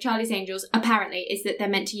point of Charlie's Angels apparently is that they're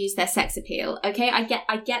meant to use their sex appeal. Okay, I get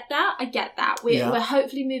that. We're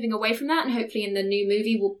hopefully moving away from that, and hopefully in the new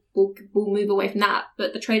movie we'll move away from that.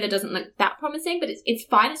 But the trailer doesn't look that promising. But it's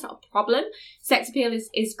fine. It's not a problem. Sex appeal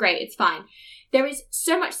is great. It's fine. There is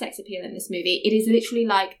so much sex appeal in this movie. It is literally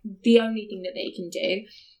like the only thing that they can do,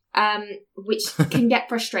 which can get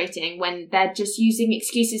frustrating when they're just using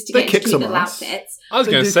excuses to get into cute little outfits. I was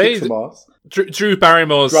going to say, Drew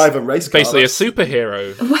Barrymore's basically a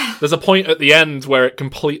superhero. Well, there's a point at the end where it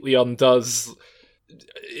completely undoes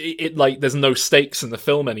it. Like, there's no stakes in the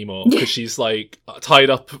film anymore because she's like tied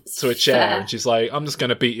up to a chair and she's like, I'm just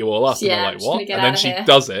going to beat you all up. And they're like, what? And then she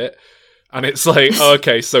does it. And it's like, oh,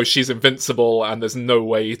 okay, so she's invincible and there's no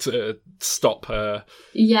way to stop her.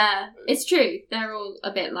 Yeah, it's true. They're all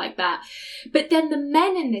a bit like that. But then the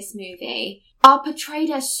men in this movie are portrayed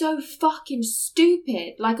as so fucking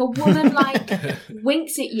stupid. Like, a woman,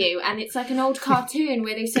 winks at you and it's like an old cartoon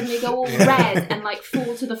where they suddenly go all red and,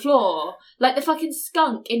 fall to the floor. Like the fucking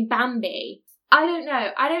skunk in Bambi. I don't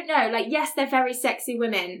know. Yes, they're very sexy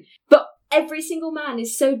women, but every single man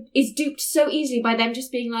is duped so easily by them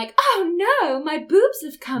just being like, oh no, my boobs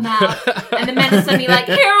have come out. And the men are suddenly like,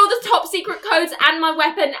 here are all the top secret codes and my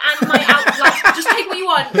weapon and my outfit. Just take what you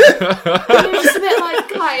want. And you're just a bit like,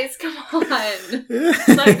 guys, come on.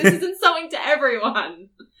 This is insulting to everyone.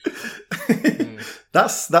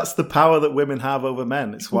 That's the power that women have over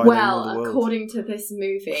men. It's why they rule the world. According to this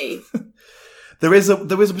movie. There is a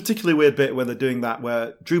particularly weird bit where they're doing that,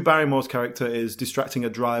 where Drew Barrymore's character is distracting a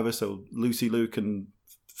driver, so Lucy Liu can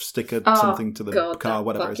stick something to the car,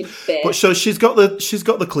 whatever it is. But so she's got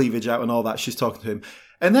the cleavage out and all that. She's talking to him,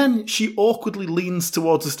 and then she awkwardly leans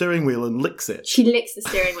towards the steering wheel and licks it. She licks the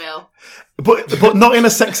steering wheel, but not in a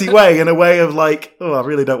sexy way. In a way of like, oh, I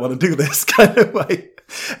really don't want to do this kind of way.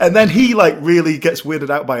 And then he really gets weirded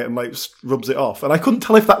out by it and rubs it off. And I couldn't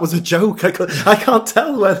tell if that was a joke. I can't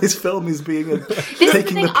tell where this film is being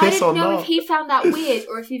taking the piss or not. I don't know if he found that weird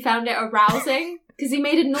or if he found it arousing. Because he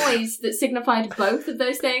made a noise that signified both of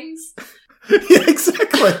those things. Yeah,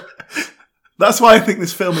 exactly. That's why I think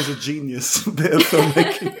this film is a genius bit of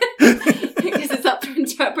filmmaking. Because it's up to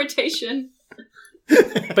interpretation.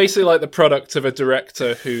 Basically like the product of a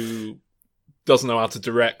director who doesn't know how to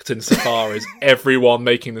direct insofar as everyone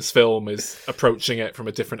making this film is approaching it from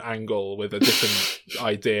a different angle with a different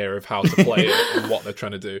idea of how to play it and what they're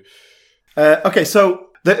trying to do. Okay, so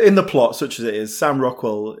in the plot, such as it is, Sam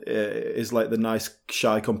Rockwell is like the nice,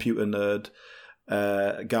 shy computer nerd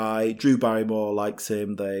guy. Drew Barrymore likes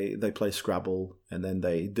him. They play Scrabble, and then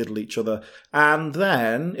they diddle each other. And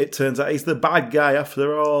then it turns out he's the bad guy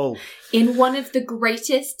after all. In one of the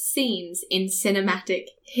greatest scenes in cinematic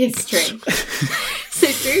history. So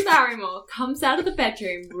Drew Barrymore comes out of the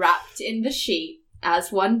bedroom wrapped in the sheet,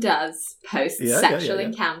 as one does post-sexual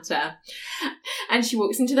encounter. And she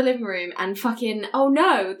walks into the living room and fucking, oh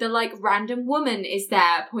no, the like random woman is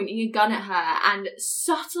there pointing a gun at her, and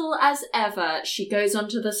subtle as ever, she goes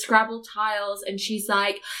onto the Scrabble tiles and she's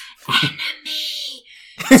like, enemy!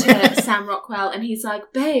 to Sam Rockwell, and he's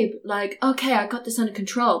like, babe, like, okay, I got this under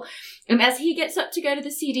control. And as he gets up to go to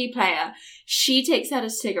the CD player, she takes out a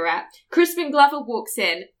cigarette. Crispin Glover walks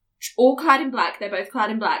in, all clad in black, they're both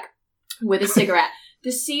clad in black, with a cigarette.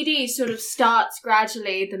 The CD sort of starts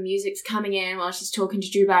gradually, the music's coming in while she's talking to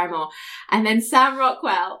Drew Barrymore, and then Sam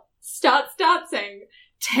Rockwell starts dancing,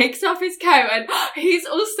 takes off his coat, and he's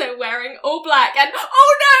also wearing all black, and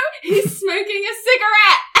oh no, he's smoking a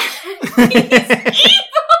cigarette! He's evil!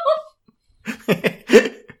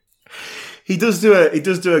 He does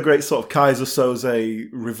do a great sort of Kaiser Soze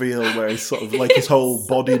reveal where he's sort of like his whole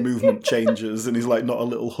body movement changes and he's like not a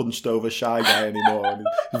little hunched over shy guy anymore, and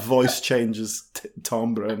his voice changes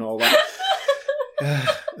timbre and all that.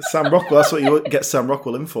 Sam Rockwell, that's what you get Sam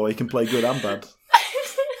Rockwell in for. He can play good and bad.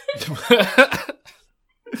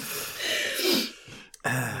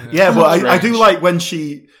 Yeah, but I do like when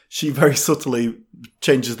she very subtly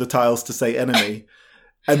changes the tiles to say enemy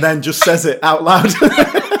and then just says it out loud.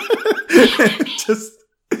 Just,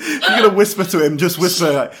 you're gonna whisper to him. Just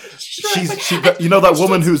whisper, like, you know that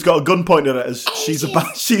woman who's got a gun pointed at us. She's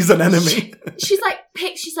an enemy. She's like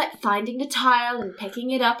finding the tile and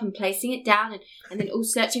picking it up and placing it down, and then all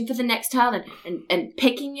searching for the next tile and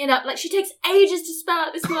picking it up. Like, she takes ages to spell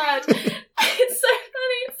out this word. It's so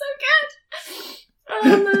funny. It's so good.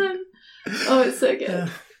 Oh man. Oh, it's so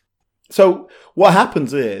good. So what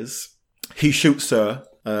happens is he shoots her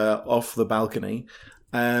off the balcony.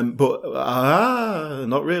 But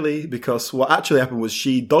not really, because what actually happened was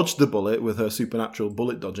she dodged the bullet with her supernatural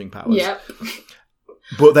bullet dodging powers. Yep.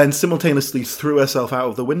 But then simultaneously threw herself out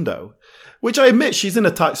of the window, which I admit she's in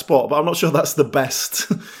a tight spot, but I'm not sure that's the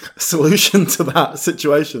best solution to that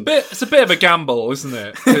situation. It's a bit of a gamble, isn't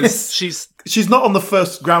it? 'Cause she's not on the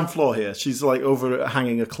first ground floor here. She's like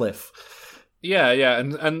hanging a cliff. Yeah,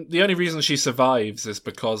 and the only reason she survives is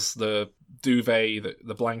because the duvet,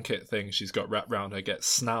 the blanket thing she's got wrapped around her gets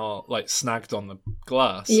snagged on the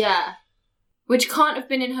glass. Yeah. Which can't have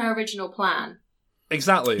been in her original plan.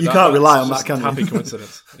 Exactly. You can't rely on that, can you? Happy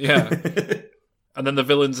coincidence. Yeah. And then the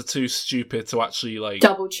villains are too stupid to actually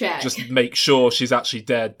double check. Just make sure she's actually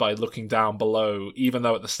dead by looking down below, even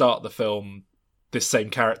though at the start of the film this same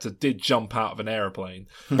character did jump out of an aeroplane.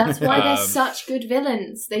 That's why they're such good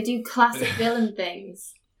villains. They do classic villain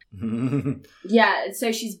things. Yeah,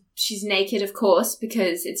 so she's naked, of course,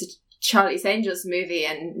 because it's a Charlie's Angels movie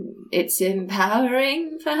and it's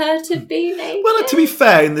empowering for her to be naked. Well, to be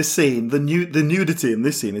fair, in this scene, the nudity in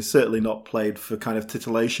this scene is certainly not played for kind of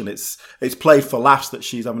titillation. It's played for laughs that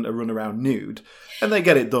she's having to run around nude, and they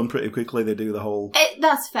get it done pretty quickly. They do the whole.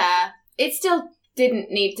 That's fair. It still didn't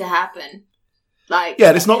need to happen.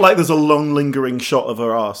 Yeah, it's not like there's a long lingering shot of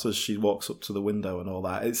her arse as she walks up to the window and all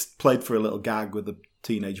that. It's played for a little gag with the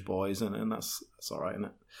teenage boys, and that's all right, isn't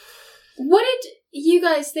it? What did you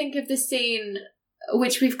guys think of the scene,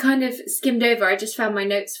 which we've kind of skimmed over? I just found my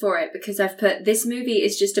notes for it because I've put, this movie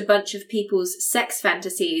is just a bunch of people's sex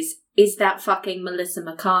fantasies. Is that fucking Melissa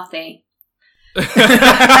McCarthy?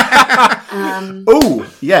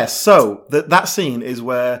 Oh, yes. So that scene is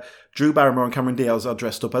where Drew Barrymore and Cameron Diaz are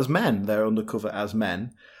dressed up as men. They're undercover as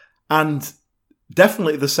men. And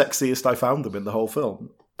definitely the sexiest I found them in the whole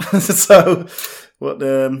film. So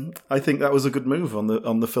I think that was a good move on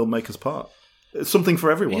the filmmaker's part. It's something for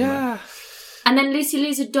everyone. Yeah. There. And then Lucy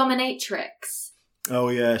Liu's a dominatrix. Oh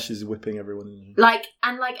yeah, she's whipping everyone.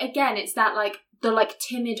 Again, it's that the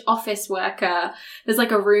timid office worker. There's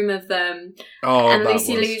a room of them. Oh, and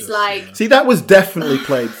Lucy Liu's See, that was definitely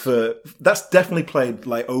played that's definitely played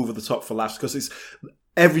over the top for laughs, because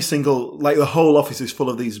every single, like the whole office is full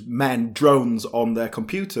of these men, drones on their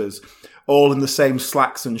computers, all in the same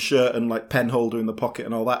slacks and shirt and like pen holder in the pocket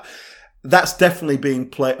and all that. That's definitely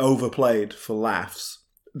being overplayed for laughs.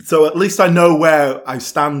 So at least I know where I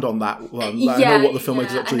stand on that one. I know what the filmmaker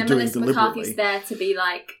is actually doing Melissa deliberately. McCarthy's there to be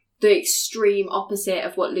like the extreme opposite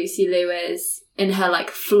of what Lucy Liu is in her like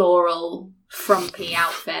floral, frumpy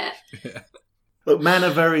outfit. Yeah. Look, men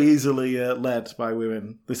are very easily led by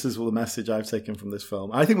women. This is the message I've taken from this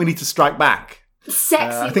film. I think we need to strike back.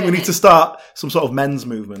 Sexy I think women. we need to start some sort of men's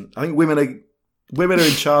movement. I think women are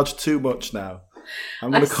in charge too much now.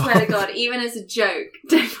 I swear to God, even as a joke,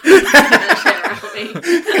 don't put that shit around me.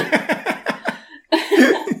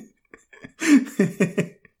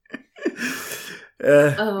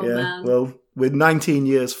 Man. Well, we're 19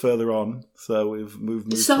 years further on, so we've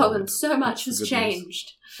moved forward. So much has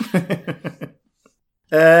changed.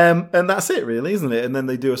 And that's it, really, isn't it? And then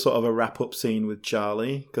they do a sort of a wrap-up scene with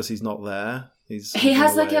Charlie because he's not there. He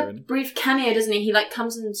has like a brief cameo, doesn't he? He like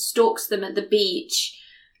comes and stalks them at the beach,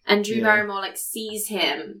 and Drew Barrymore like sees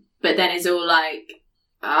him, but then is all like,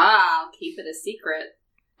 I'll keep it a secret.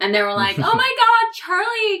 And they're all like, oh my God,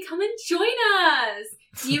 Charlie, come and join us.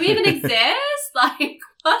 Do you even exist? Like,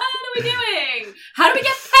 what are we doing? How do we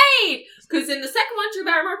get paid? Because in the second one, Drew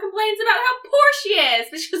Barrymore complains about how poor she is,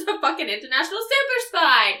 but she's a fucking international super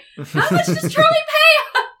spy. How much does Charlie pay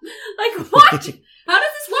her? Like, what? How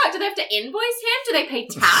does this work? Do they have to invoice him? Do they pay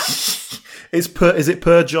tax? Is it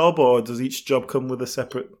per job, or does each job come with a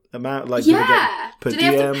separate amount? Like, do they DM? have to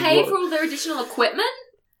pay for all their additional equipment?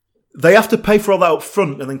 They have to pay for all that up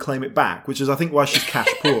front and then claim it back, which is, I think, why she's cash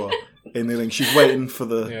poor in the thing. She's waiting for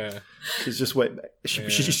the... Yeah. She's just waiting.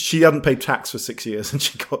 She hadn't paid tax for 6 years and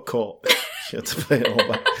she got caught. She had to pay it all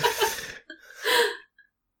back.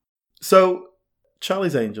 So,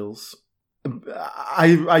 Charlie's Angels...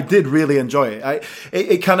 I did really enjoy it.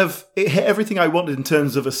 It hit everything I wanted in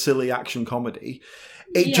terms of a silly action comedy.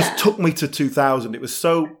 It just took me to 2000. It was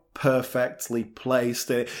so perfectly placed.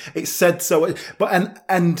 It said so. But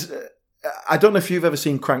and I don't know if you've ever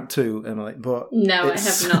seen Crank 2, Emily, but no, I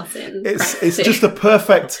have not seen. It's just a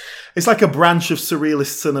perfect. It's like a branch of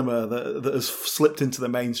surrealist cinema that has slipped into the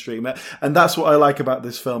mainstream, and that's what I like about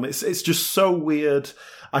this film. It's just so weird.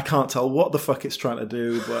 I can't tell what the fuck it's trying to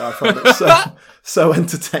do, but I found it so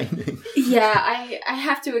entertaining. Yeah, I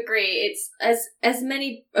have to agree. It's as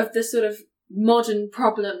many of the sort of modern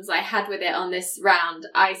problems I had with it on this round,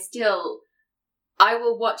 I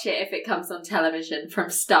will watch it if it comes on television from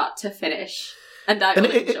start to finish. And I will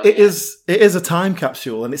enjoy it. It is a time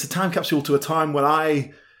capsule, and it's a time capsule to a time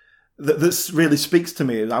when this really speaks to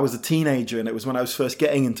me. I was a teenager, and it was when I was first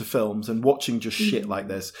getting into films and watching just shit like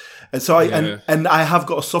this. And so and I have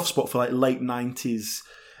got a soft spot for like late 90s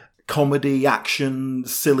comedy, action,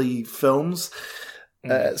 silly films.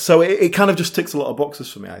 So it kind of just ticks a lot of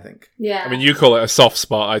boxes for me, I think. Yeah. I mean, you call it a soft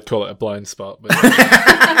spot, I'd call it a blind spot. But...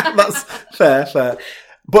 That's fair.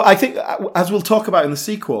 But I think, as we'll talk about in the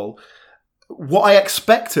sequel, what I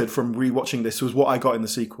expected from rewatching this was what I got in the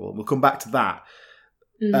sequel. We'll come back to that.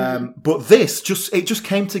 Mm-hmm. But this just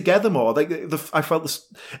came together more. I felt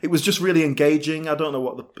it was just really engaging. I don't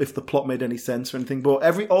know if the plot made any sense or anything, but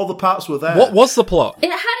all the parts were there. What was the plot?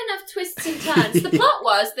 It had enough twists and turns. The plot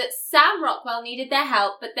was that Sam Rockwell needed their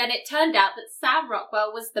help, but then it turned out that Sam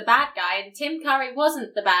Rockwell was the bad guy and Tim Curry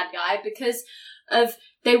wasn't the bad guy because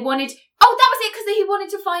they wanted. Oh, that was it, because he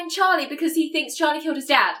wanted to find Charlie because he thinks Charlie killed his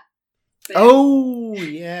dad. Oh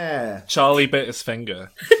yeah, Charlie bit his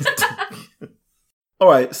finger. All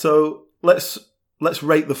right, so let's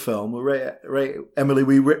rate the film. We'll rate Emily.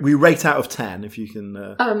 We rate out of 10 if you can.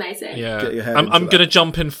 Amazing! Yeah, get your head I'm going to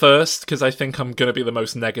jump in first because I think I'm going to be the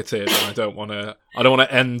most negative, and I don't want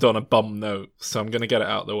to end on a bum note. So I'm going to get it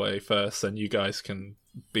out of the way first, and you guys can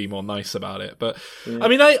be more nice about it. But yeah. I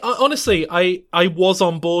mean, I honestly was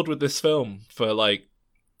on board with this film for like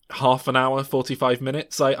half an hour, 45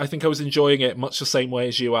 minutes. I think I was enjoying it much the same way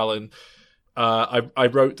as you, Alan. I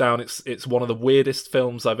wrote down it's one of the weirdest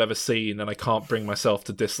films I've ever seen, and I can't bring myself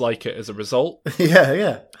to dislike it as a result.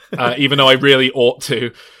 Yeah. Even though I really ought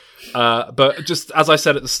to. But just as I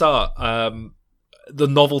said at the start, the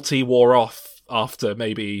novelty wore off after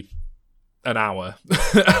maybe an hour.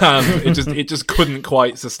 It just couldn't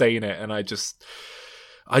quite sustain it, and I just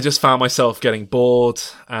found myself getting bored,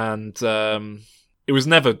 and it was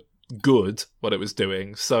never good what it was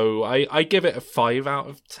doing, so I give it a 5 out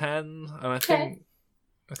of 10, and I think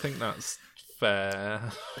that's fair.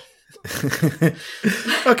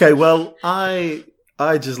 Okay, well, I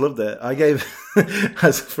just loved it. I gave,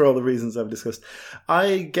 as for all the reasons I've discussed,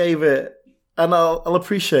 I gave it, and I'll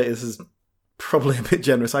appreciate this is probably a bit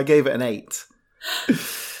generous. I gave it an 8.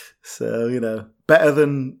 So, you know, better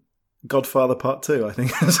than Godfather Part 2, I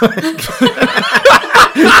think.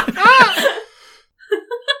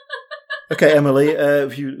 Okay, Emily,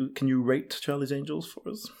 can you rate Charlie's Angels for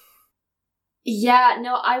us? Yeah,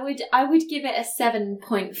 no, I would give it a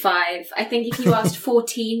 7.5. I think if you asked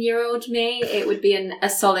 14-year-old me, it would be a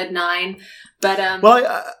solid 9. But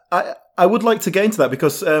well, I would like to get into that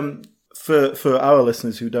because for our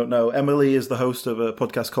listeners who don't know, Emily is the host of a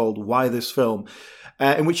podcast called Why This Film,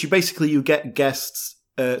 in which you get guests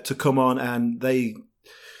to come on and they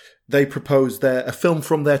propose a film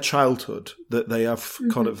from their childhood that they have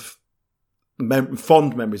kind of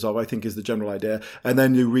fond memories of, I think is the general idea, and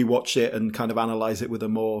then you rewatch it and kind of analyze it with a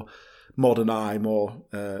more modern eye,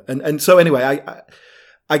 and so anyway,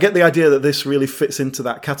 I get the idea that this really fits into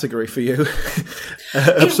that category for you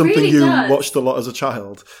of something really you watched a lot as a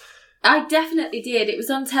child. I definitely did. It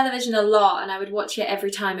was on television a lot, and I would watch it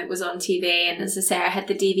every time it was on TV. And as I say, I had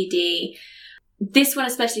the DVD. This one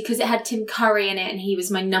especially because it had Tim Curry in it, and he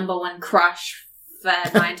was my number one crush for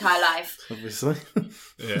my entire life. Obviously.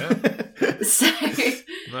 Yeah. So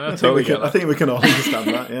no, I think we can all understand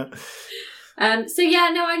that, yeah. So yeah,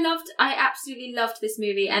 no, I absolutely loved this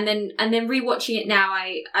movie, and then rewatching it now,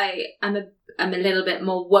 I'm a little bit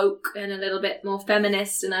more woke and a little bit more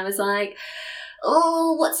feminist, and I was like,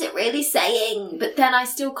 oh, what's it really saying? But then I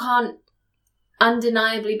still can't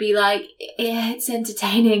undeniably be like, yeah, it's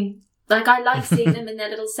entertaining. Like, I like seeing them in their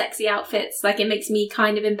little sexy outfits. Like, it makes me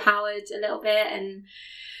kind of empowered a little bit, and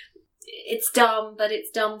it's dumb, but it's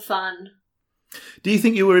dumb fun. Do you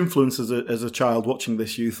think you were influenced as a child watching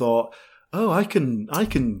this? You thought, oh, I can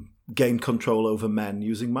gain control over men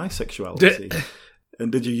using my sexuality.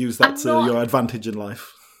 And did you use that to your advantage in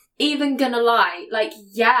life? Even gonna lie, like,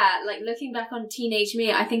 yeah, like looking back on teenage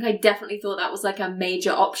me, I think I definitely thought that was like a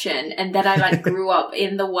major option, and then I like grew up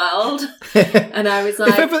in the world, and I was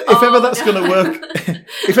like, if ever that's gonna work,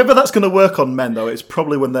 if ever that's gonna work on men though, it's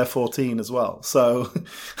probably when they're 14 as well. So,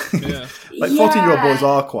 yeah. Like 14-year-old boys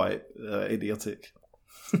are quite idiotic.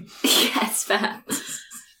 Yes, fair.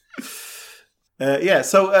 Yeah,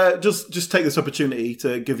 so just take this opportunity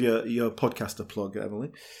to give your podcast a plug,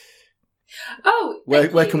 Emily. Oh,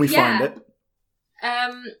 where can we find it?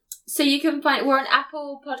 So you can find, we're on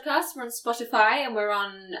Apple Podcasts, we're on Spotify, and we're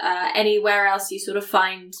on anywhere else you sort of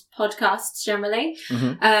find podcasts generally.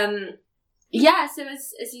 Mm-hmm. Yeah, so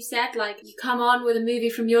as you said, like, you come on with a movie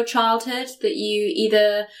from your childhood that you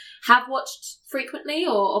either have watched frequently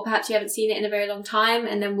or perhaps you haven't seen it in a very long time,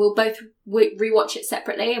 and then we'll both rewatch it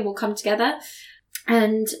separately and we'll come together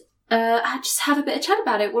and just have a bit of chat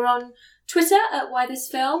about it. We're on Twitter at Why This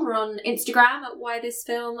Film. We're on Instagram at Why This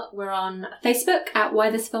Film. We're on Facebook at Why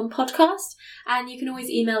This Film Podcast. And you can always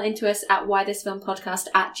email into us at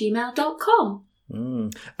whythisfilmpodcast@gmail.com.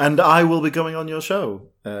 And I will be going on your show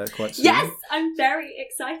quite soon. Yes, I'm very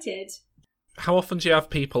excited. How often do you have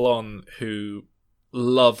people on who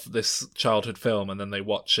love this childhood film and then they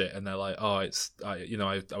watch it and they're like, oh, I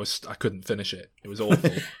couldn't finish it. It was awful.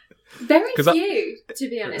 Very few, to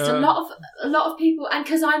be honest. A lot of people, and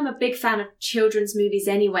because I'm a big fan of children's movies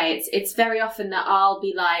anyway, it's very often that I'll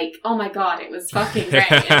be like, oh my god, it was fucking great,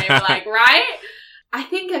 and they were like, right? I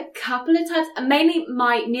think a couple of times, mainly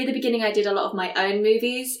near the beginning I did a lot of my own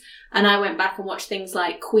movies, and I went back and watched things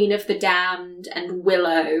like Queen of the Damned and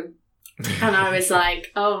Willow, and I was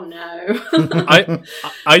like, oh no.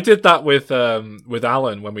 I did that with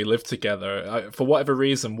Alan when we lived together. For whatever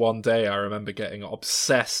reason, one day I remember getting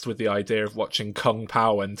obsessed with the idea of watching Kung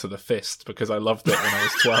Pao Enter the Fist because I loved it when I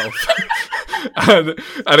was 12.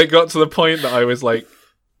 and it got to the point that I was like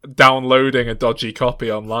downloading a dodgy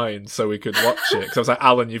copy online so we could watch it, because I was like,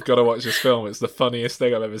 Alan, you've got to watch this film, it's the funniest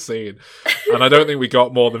thing I've ever seen. And I don't think we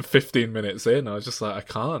got more than 15 minutes in. I was just like, I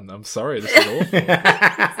can't, I'm sorry, this is awful.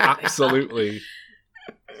 Absolutely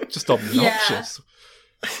just obnoxious.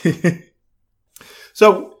 Yeah.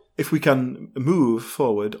 So if we can move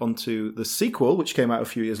forward onto the sequel, which came out a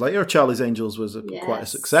few years later, Charlie's Angels was quite a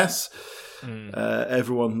success.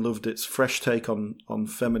 Everyone loved its fresh take on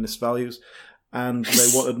feminist values, and they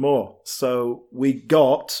wanted more. So we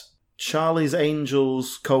got Charlie's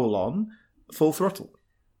Angels, Full Throttle.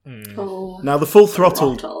 Now, the Full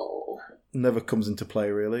Throttle never comes into play,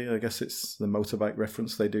 really. I guess it's the motorbike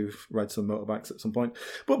reference. They do ride some motorbikes at some point.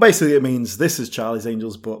 But basically it means this is Charlie's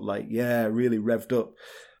Angels, but really revved up.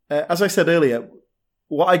 As I said earlier,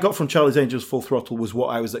 what I got from Charlie's Angels Full Throttle was what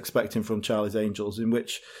I was expecting from Charlie's Angels, in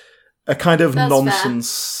which a kind of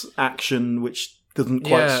nonsense action which doesn't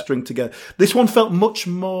quite string together. This one felt much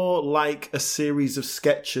more like a series of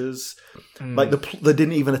sketches. Like they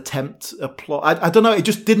didn't even attempt a plot. I don't know. It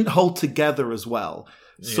just didn't hold together as well.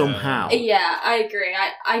 somehow. Yeah, I agree.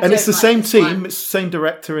 I and it's the same team, one. it's the same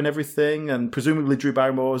director and everything, and presumably Drew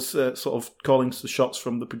Barrymore's sort of calling the shots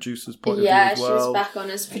from the producer's point of view as well. Yeah, she's back on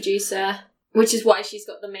as producer, which is why she's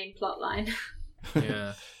got the main plot line.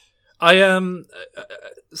 Yeah.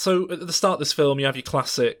 So at the start of this film, you have your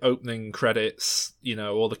classic opening credits,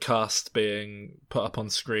 all the cast being put up on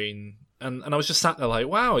screen, and I was just sat there like,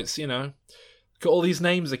 wow, it's got all these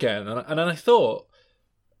names again, and then I thought,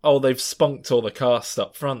 oh, they've spunked all the cast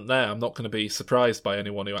up front there. I'm not going to be surprised by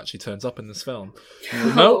anyone who actually turns up in this film.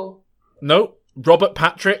 No, Robert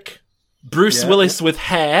Patrick, Bruce Willis with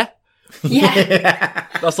hair. Yeah,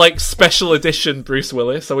 that's like special edition Bruce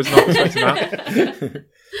Willis. I was not expecting that.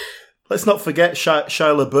 Let's not forget Shia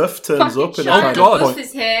LaBeouf turns up in Shia a LaBeouf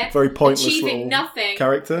is here, very pointless achieving little nothing.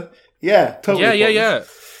 character. Yeah, totally. Yeah.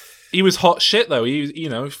 He was hot shit though. He,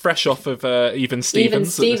 fresh off of Even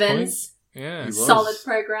Stevens. At this point. Yeah, solid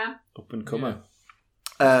program. Up and comer.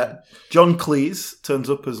 John Cleese turns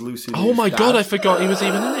up as Lucy. Oh my god, I forgot he was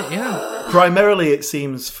even in it. Yeah. Primarily, it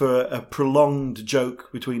seems for a prolonged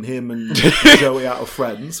joke between him and Joey out of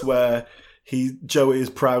Friends, where Joey is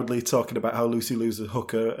proudly talking about how Lucy Liu's a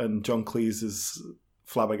hooker and John Cleese is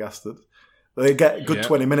flabbergasted. They get a good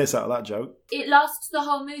 20 minutes out of that joke. It lasts the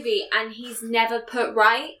whole movie, and he's never put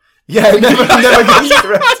right. Yeah, it never gets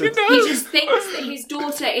corrected. He just thinks that his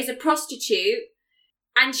daughter is a prostitute,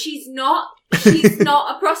 and she's not. She's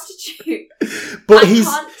not a prostitute. But he's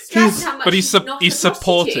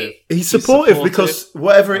supportive. He's supportive because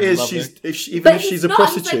whatever it is, even if she's a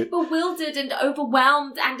prostitute. He's like bewildered and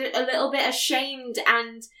overwhelmed and a little bit ashamed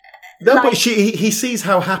and. No, but he sees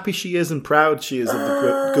how happy she is and proud she is of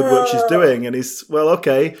the good work she's doing, and he's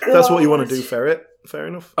okay. That's what you want to do, Ferret. Fair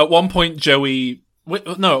enough. At one point,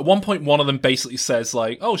 at one point, one of them basically says,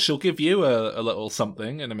 like, oh, she'll give you a little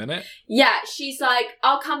something in a minute. Yeah, she's like,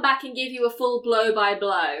 I'll come back and give you a full blow by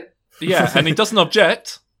blow. Yeah, and he doesn't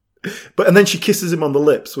object. And then she kisses him on the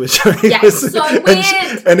lips, which so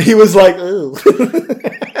weird. And he was like, ooh.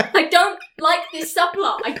 I don't like this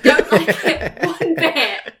subplot. I don't like it one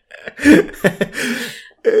bit.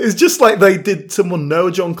 It's just like they did someone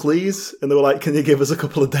know John Cleese, and they were like, "Can you give us a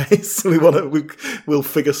couple of days? We'll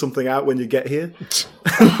figure something out when you get here."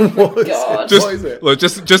 What is it? Look,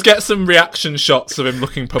 just get some reaction shots of him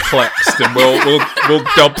looking perplexed, and we'll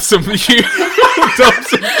dub some jokes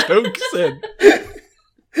in.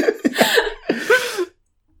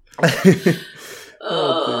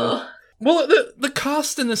 Well, the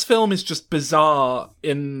cast in this film is just bizarre.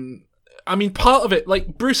 I mean, part of it,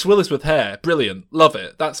 like Bruce Willis with hair, brilliant, love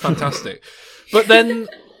it, that's fantastic. But then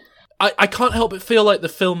I can't help but feel like the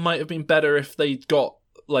film might have been better if they'd got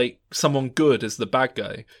like someone good as the bad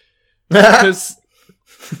guy. Because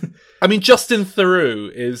I mean, Justin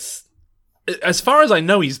Theroux is, as far as I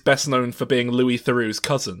know, he's best known for being Louis Theroux's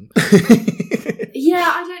cousin.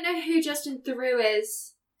 Yeah, I don't know who Justin Theroux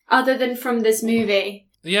is, other than from this movie.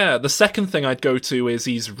 Yeah, the second thing I'd go to is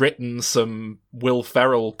he's written some Will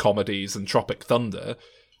Ferrell comedies and Tropic Thunder.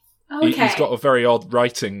 Okay. He's got a very odd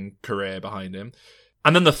writing career behind him.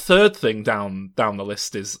 And then the third thing down the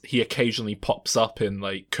list is he occasionally pops up in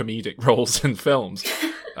like comedic roles in films.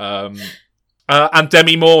 And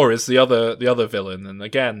Demi Moore is the other villain. And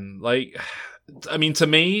again, like, I mean, to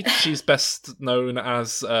me, she's best known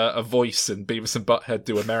as a voice in Beavis and Butthead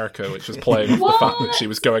Do America, which was playing off the fact that she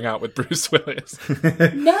was going out with Bruce Willis.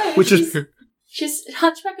 No, she's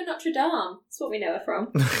Hunchback of Notre Dame. That's what we know her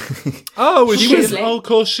from. Oh, she was. Oh, of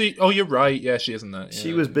course she. Oh, you're right. Yeah, she is in that. Yeah.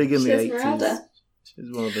 She was big in the 80s. She's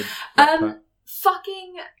one of the.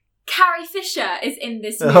 Fucking Carrie Fisher is in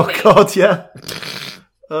this movie. Oh God, yeah.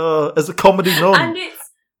 As a comedy nun, and it's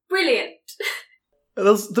brilliant.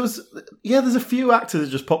 There's a few actors that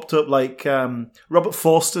just popped up, like Robert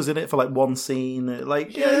Forster's in it for like one scene.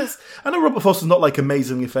 Like, I know Robert Forster's not like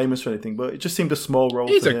amazingly famous or anything, but it just seemed a small role.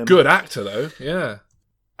 He's for a him. good actor, though. Yeah,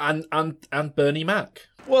 and Bernie Mac.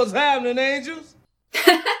 What's happening, angels?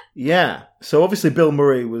 Yeah. So obviously Bill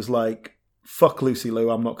Murray was like, "Fuck Lucy Liu,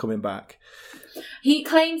 I'm not coming back." He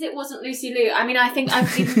claims it wasn't Lucy Liu. I mean, I think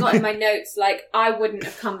I've even got in my notes, like, I wouldn't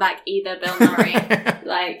have come back either, Bill Murray.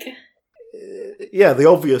 Like... Yeah, the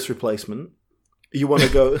obvious replacement. You want to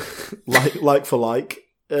go like for like,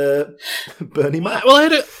 Bernie Mac. Well,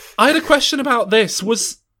 I had a question about this.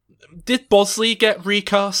 Did Bosley get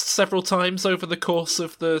recast several times over the course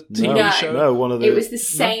of the TV show? No, it was the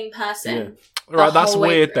same person. Yeah. Right, that's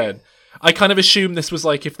weird then. I kind of assumed this was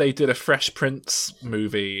like if they did a Fresh Prince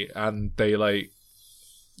movie and they like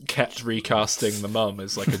kept recasting the mum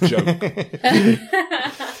as like a joke.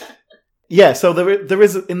 Yeah, so there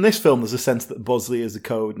is in this film. There's a sense that Bosley is a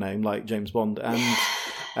code name, like James Bond, and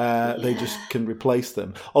They just can replace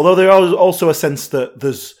them. Although there is also a sense that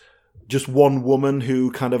there's just one woman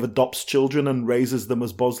who kind of adopts children and raises them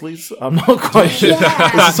as Bosleys. I'm not quite sure.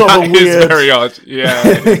 It's sort of weird. Is very odd.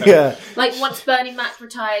 Yeah. Like, once Bernie Mac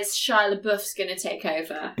retires, Shia LaBeouf's going to take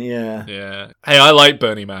over. Yeah. Hey, I like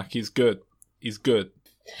Bernie Mac. He's good.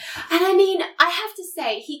 And I mean, I have to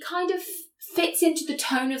say, he kind of fits into the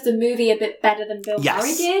tone of the movie a bit better than Bill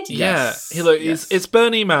Murray did. Yeah. It's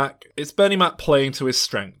Bernie Mac. It's Bernie Mac playing to his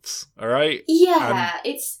strengths. All right. Yeah,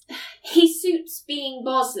 he suits being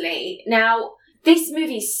Bosley. Now, this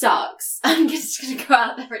movie sucks. I'm just going to go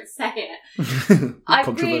out there and say it. I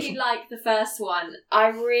really like the first one. I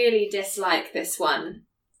really dislike this one.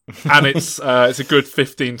 And it's a good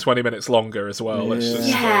 15-20 minutes longer as well. Let's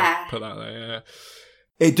just put that there. Yeah.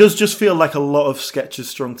 It does just feel like a lot of sketches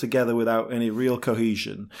strung together without any real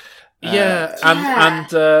cohesion. And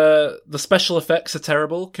the special effects are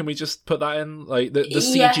terrible. Can we just put that in? Like the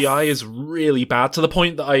CGI is really bad, to the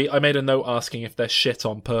point that I made a note asking if they're shit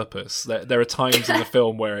on purpose. There are times in the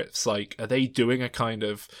film where it's like, are they doing a kind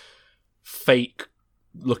of fake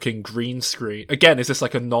looking green screen? Again, is this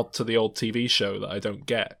like a nod to the old TV show that I don't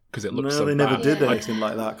get because it looks so bad? No, they never did anything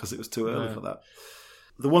like that because it was too early for that.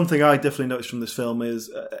 The one thing I definitely noticed from this film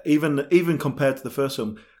is, even compared to the first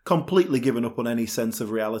film, completely given up on any sense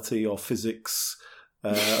of reality or physics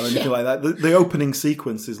or anything like that. The opening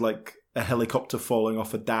sequence is like a helicopter falling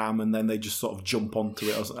off a dam and then they just sort of jump onto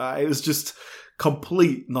it. It was just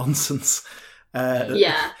complete nonsense. And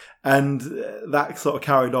that sort of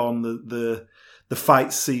carried on. The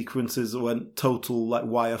fight sequences went total like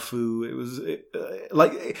wire foo.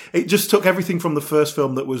 It just took everything from the first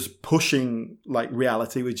film that was pushing like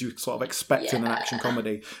reality, which you sort of expect in an action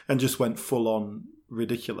comedy, and just went full on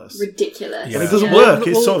ridiculous. Yeah. And it doesn't work.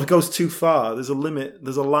 It sort of goes too far. There's a limit.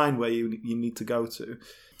 There's a line where you need to go to.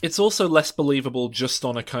 It's also less believable just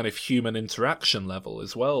on a kind of human interaction level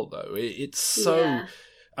as well, though. It's so... Yeah.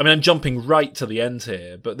 I mean, I'm jumping right to the end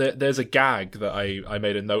here, but there's a gag that I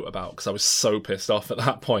made a note about because I was so pissed off at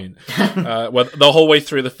that point. Well, the whole way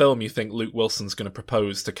through the film, you think Luke Wilson's going to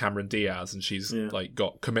propose to Cameron Diaz, and she's like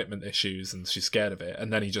got commitment issues and she's scared of it,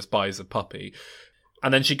 and then he just buys a puppy,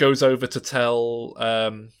 and then she goes over to tell,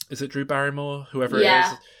 is it Drew Barrymore, whoever it is?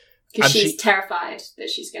 Yeah, because she's terrified that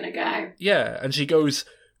she's going to go. Yeah, and she goes,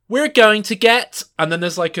 "We're going to get," and then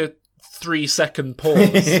there's like a 3-second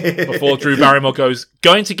pause before Drew Barrymore goes,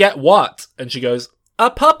 "Going to get what?" And she goes,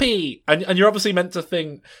 "A puppy." And you're obviously meant to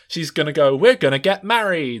think she's going to go, "We're going to get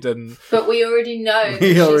married." But we already know that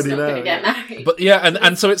she's not going to get married. But yeah,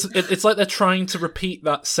 and so it's like they're trying to repeat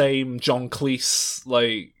that same John Cleese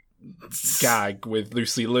like gag with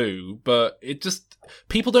Lucy Liu, but it just,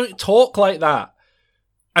 people don't talk like that.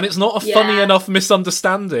 And it's not a funny enough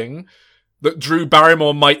misunderstanding that Drew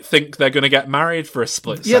Barrymore might think they're going to get married for a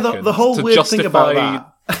split second. Yeah, the whole weird thing about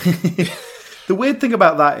that. The weird thing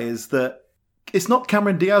about that is that it's not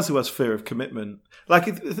Cameron Diaz who has fear of commitment. Like,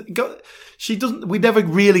 she doesn't. We never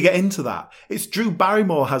really get into that. It's Drew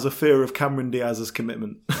Barrymore has a fear of Cameron Diaz's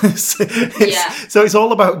commitment. So it's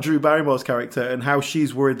all about Drew Barrymore's character and how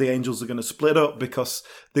she's worried the angels are going to split up because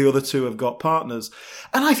the other two have got partners.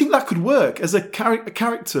 And I think that could work as a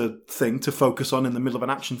character thing to focus on in the middle of an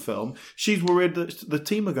action film. She's worried that the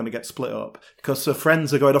team are going to get split up because her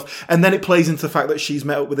friends are going off. And then it plays into the fact that she's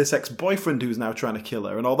met up with this ex-boyfriend who's now trying to kill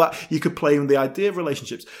her and all that. You could play with the idea of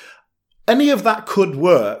relationships. Any of that could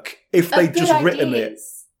work if they'd just written it.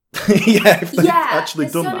 If they'd actually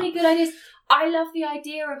done that. There's so many good ideas. I love the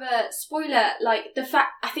idea of a spoiler, like the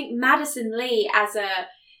fact, I think Madison Lee as a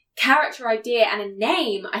character idea and a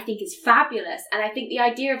name, I think is fabulous. And I think the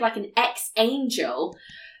idea of like an ex-angel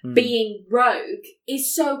being Rogue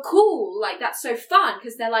is so cool. Like, that's so fun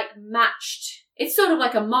because they're like matched. It's sort of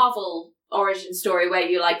like a Marvel origin story where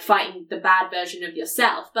you're like fighting the bad version of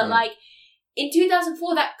yourself. But like, in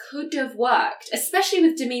 2004, that could have worked, especially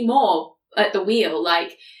with Demi Moore at the wheel.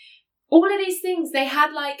 Like, all of these things, they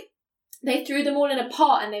had like, they threw them all in a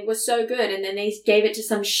pot and they were so good, and then they gave it to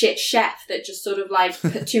some shit chef that just sort of like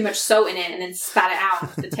put too much salt in it and then spat it out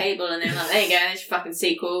off the table, and then like, there you go, there's your fucking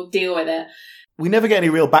sequel, deal with it. We never get any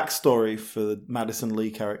real backstory for the Madison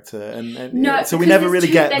Lee character, and no, so we never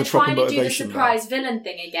really get the proper motivation. They're trying to do the surprise villain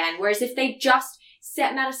thing again, whereas if they just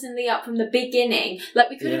set Madison Lee up from the beginning,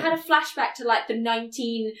 like we could have had a flashback to like the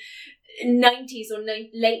 1990s or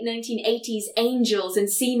late 1980s Angels and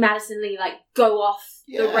see Madison Lee like go off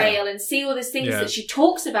the rail and see all these things that she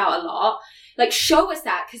talks about a lot. Like, show us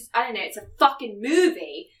that, because I don't know, it's a fucking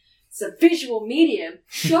movie. It's a visual medium.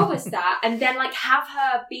 Show us that, and then like have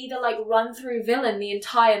her be the like run through villain the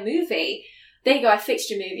entire movie. There you go. I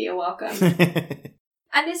fixed your movie. You're welcome.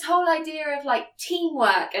 And this whole idea of like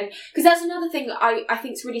teamwork, and because that's another thing that I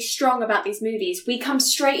think is really strong about these movies. We come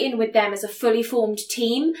straight in with them as a fully formed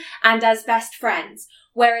team and as best friends.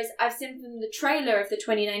 Whereas I've seen from the trailer of the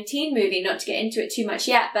 2019 movie, not to get into it too much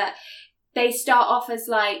yet, but they start off as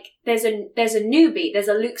like, there's a newbie, there's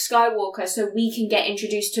a Luke Skywalker, so we can get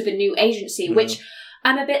introduced to the new agency, which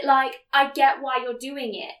I'm a bit like, I get why you're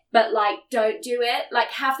doing it, but like, don't do it. Like,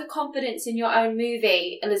 have the confidence in your own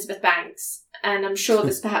movie, Elizabeth Banks. And I'm sure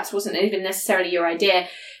this perhaps wasn't even necessarily your idea,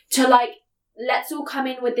 to like, let's all come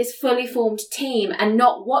in with this fully formed team and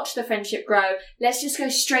not watch the friendship grow. Let's just go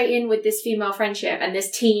straight in with this female friendship and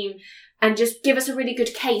this team and just give us a really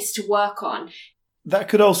good case to work on. That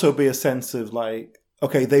could also be a sense of like,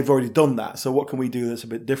 okay, they've already done that, so what can we do that's a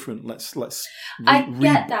bit different? I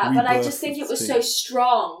get that, but I just think it was so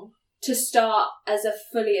strong to start as a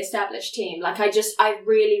fully established team. Like, I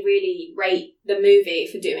really, really rate the movie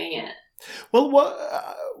for doing it. Well,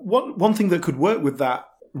 one thing that could work with that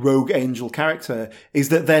rogue angel character is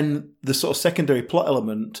that then the sort of secondary plot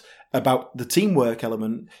element about the teamwork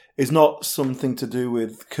element is not something to do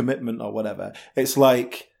with commitment or whatever. It's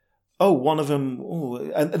like, oh, one of them,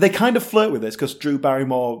 and they kind of flirt with this because Drew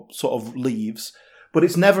Barrymore sort of leaves, but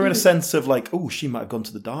it's never in a sense of like, oh, she might have gone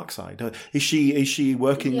to the dark side. Is she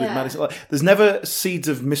working with Madison? Like, there's never seeds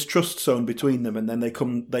of mistrust sown between them, and then they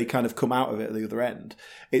kind of come out of it at the other end.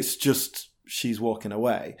 It's just she's walking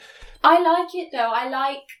away. I like it though. I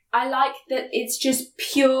like that it's just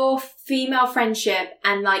pure female friendship,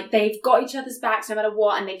 and like they've got each other's backs no matter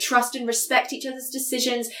what, and they trust and respect each other's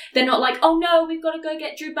decisions. They're not like, oh no, we've got to go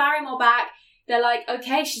get Drew Barrymore back. They're like,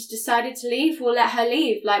 okay, she's decided to leave, we'll let her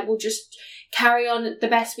leave. Like, we'll just carry on the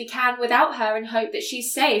best we can without her and hope that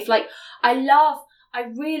she's safe. Like, I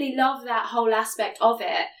really love that whole aspect of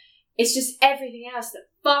it. It's just everything else that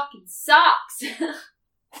fucking sucks.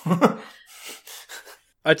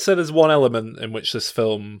 I'd say there's one element in which this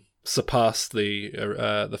film surpassed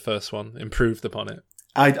the first one, improved upon it.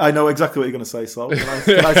 I know exactly what you're going to say, Sol. Can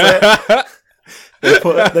I say it? They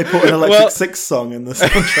put an Electric Six song in the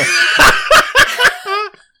soundtrack.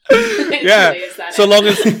 Yeah, so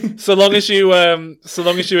long as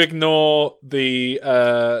you ignore the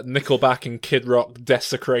Nickelback and Kid Rock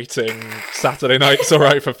desecrating Saturday Night's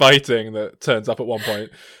Alright for Fighting that turns up at one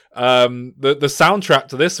point, the soundtrack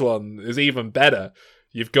to this one is even better.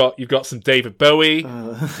 You've got some David Bowie,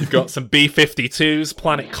 you've got some B-52s,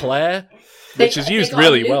 Planet Claire, which is used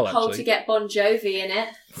really well actually. To get Bon Jovi in it.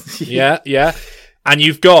 Yeah, and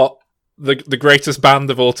you've got the greatest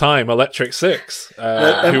band of all time, Electric Six.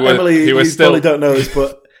 Emily, you probably don't know this,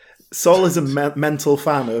 but Sol is a mental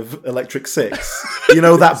fan of Electric Six. You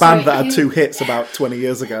know that band that had 2 hits about 20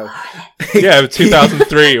 years ago? Yeah,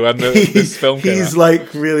 2003 when this film came out. He's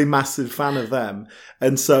like really massive fan of them.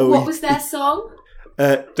 And so... What was their song?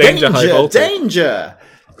 Danger, High Voltage. Danger!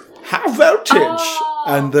 High Voltage!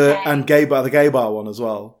 And the Gay Bar one as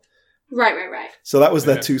well. Right. So that was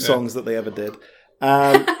their 2 songs that they ever did.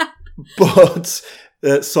 But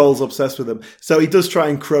Sol's obsessed with them. So he does try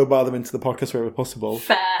and crowbar them into the podcast wherever possible.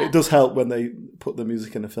 Fair. It does help when they put the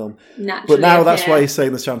music in the film. Naturally, but now that's why he's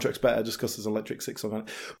saying the soundtrack's better, just because there's an Electric Six song on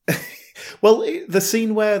it. Well, the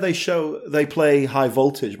scene where they play High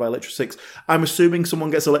Voltage by Electric Six, I'm assuming someone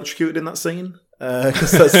gets electrocuted in that scene.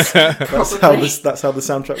 Because that's how the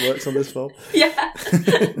soundtrack works on this film. Yeah.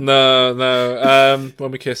 No.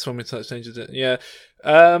 When we kiss, when we touch, changes it. Yeah.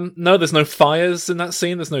 No, there's no fires in that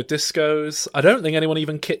scene. There's no discos. I don't think anyone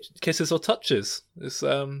even kisses or touches. It's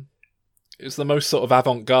the most sort of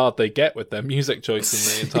avant-garde they get with their music choice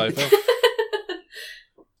in the entire film.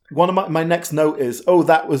 One of my next note is,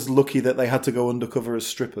 that was lucky that they had to go undercover as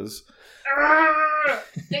strippers.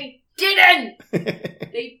 They didn't!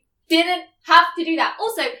 They didn't have to do that.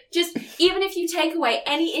 Also, just even if you take away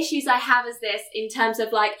any issues I have as this in terms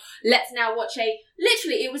of like, let's now watch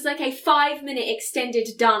literally it was like a 5-minute extended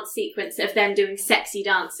dance sequence of them doing sexy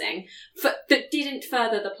dancing that didn't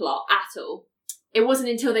further the plot at all. It wasn't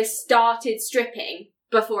until they started stripping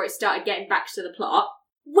before it started getting back to the plot.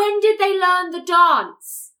 When did they learn the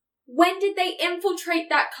dance? When did they infiltrate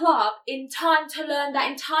that club in time to learn that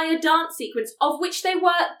entire dance sequence, of which they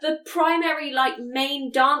were the primary, main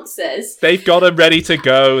dancers? They've got them ready to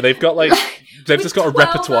go. They've got, they've just got a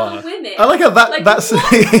repertoire. Women. I like how that's...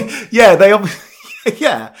 yeah,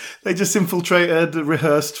 they just infiltrated,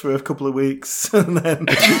 rehearsed for a couple of weeks, and then...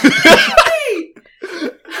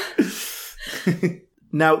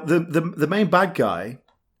 Now, the main bad guy...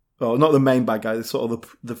 Well, not the main bad guy, sort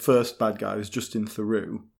of the first bad guy is Justin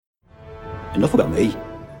Theroux. Enough about me.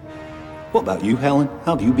 What about you, Helen?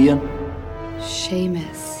 How have you been?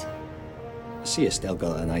 Seamus. I see you still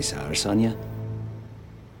got a nice arse on you.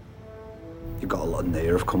 You got a lot of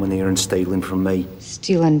nerve coming here and stealing from me.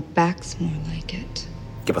 Stealing back's more like it.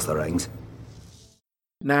 Give us the rings.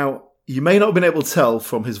 Now, you may not have been able to tell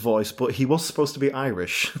from his voice, but he was supposed to be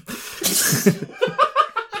Irish.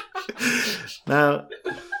 Now,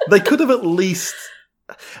 they could have at least...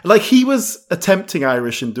 Like, he was attempting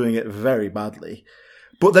Irish and doing it very badly.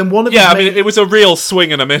 But then one of I mean, it was a real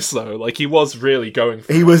swing and a miss, though. Like, he was really going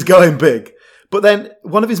for it. He was going big. But then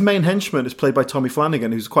one of his main henchmen is played by Tommy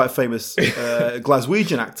Flanagan, who's quite a famous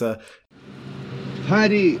Glaswegian actor.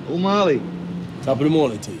 Paddy O'Malley. Top of the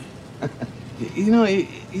morning to you. You know,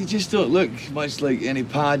 he just don't look much like any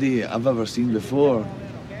Paddy I've ever seen before.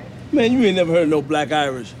 Man, you ain't never heard of no Black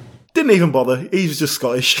Irish. Didn't even bother. He was just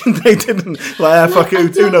Scottish. They didn't. Like, fuck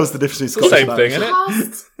it. Who knows the difference between Scottish and Irish? Same thing,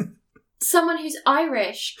 isn't it? Someone who's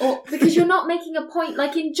Irish, or because you're not making a point.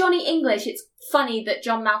 Like in Johnny English, it's funny that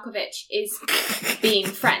John Malkovich is being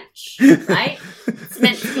French, right? It's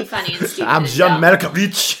meant to be funny and stupid. I'm John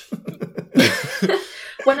Malkovich.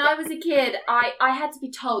 When I was a kid, I had to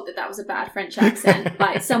be told that was a bad French accent.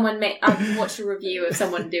 Like I watched a review of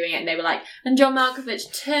someone doing it, and they were like, "And John Malkovich,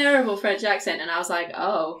 terrible French accent," and I was like,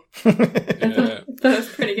 "Oh, that was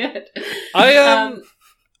pretty good."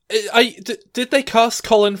 Did they cast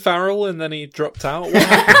Colin Farrell and then he dropped out? What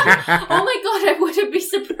happened? Oh my god, I wouldn't be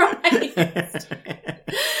surprised.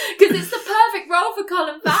 Because it's the perfect role for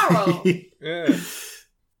Colin Farrell. Yeah.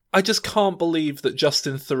 I just can't believe that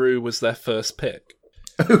Justin Theroux was their first pick.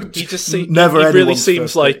 He just he really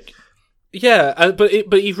seems like... Yeah, but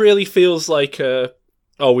he really feels like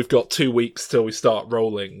we've got 2 weeks till we start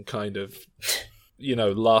rolling kind of,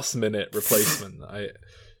 last minute replacement.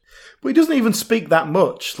 But he doesn't even speak that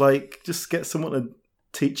much. Like, just get someone to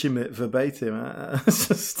teach him it verbatim. It's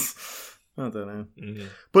just, I don't know. Mm-hmm.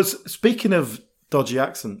 But speaking of dodgy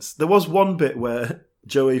accents, there was one bit where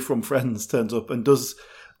Joey from Friends turns up and does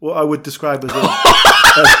what I would describe as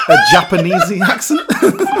a Japanese accent.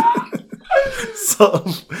 Sort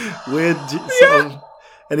of weird. Sort of,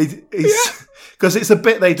 and he's because it's a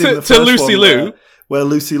bit they did in the first to Lucy one Liu, where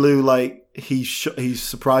Lucy Liu he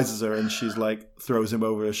surprises her and she's like throws him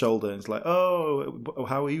over her shoulder and it's like, oh,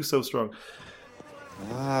 how are you so strong?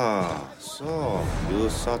 Ah, so you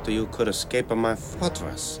thought you could escape my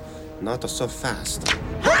fortress? Not so fast.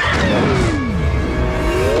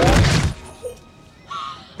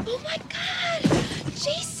 Oh my god!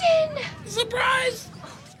 Jason! Surprise!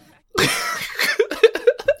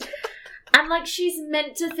 And she's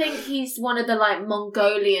meant to think he's one of the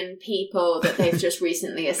Mongolian people that they've just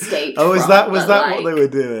recently escaped. Oh, was that what they were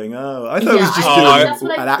doing? Oh, I thought it was just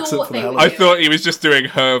doing an accent for the hell of it. I thought he was just doing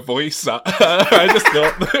her voice. I just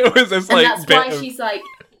thought it was this that's why she's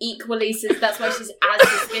equally. That's why she's as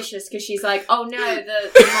suspicious because she's like, oh no,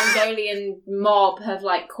 the Mongolian mob have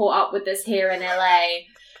caught up with us here in LA.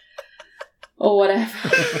 Or whatever.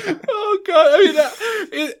 Oh god! I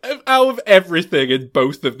mean, out of everything in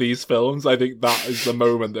both of these films, I think that is the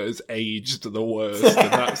moment that has aged the worst,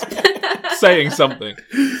 and that's saying something.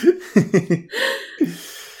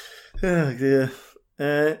 Oh dear.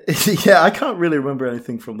 I can't really remember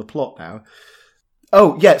anything from the plot now.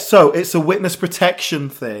 Oh yeah, so it's a witness protection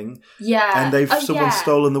thing. Yeah, and someone's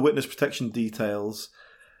stolen the witness protection details.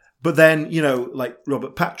 But then,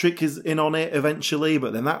 Robert Patrick is in on it eventually,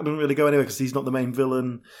 but then that doesn't really go anywhere because he's not the main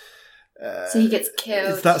villain. So he gets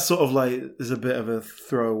killed. That's sort of there's a bit of a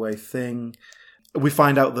throwaway thing. We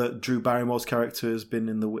find out that Drew Barrymore's character has been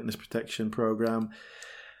in the witness protection program,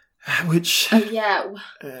 which... Oh, yeah.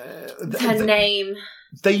 Her name.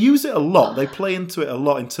 They use it a lot. They play into it a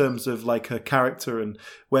lot in terms of her character and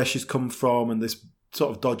where she's come from and this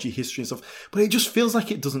sort of dodgy history and stuff. But it just feels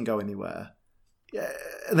like it doesn't go anywhere. Yeah,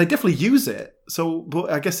 they definitely use it. But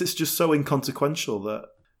I guess it's just so inconsequential that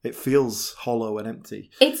it feels hollow and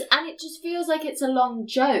empty. It just feels like it's a long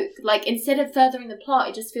joke. Instead of furthering the plot,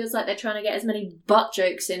 it just feels like they're trying to get as many butt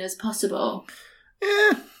jokes in as possible.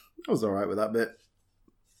 Yeah, I was all right with that bit.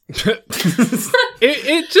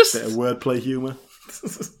 it just bit of wordplay humour.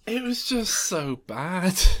 It was just so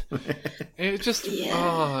bad. It was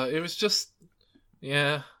just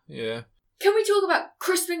yeah. Can we talk about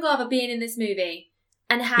Crispin Glover being in this movie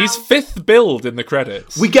and how he's fifth billed in the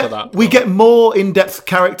credits? We get more in-depth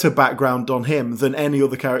character background on him than any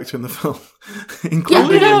other character in the film, including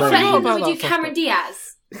we do Cameron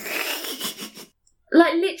Diaz.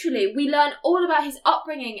 Literally, we learn all about his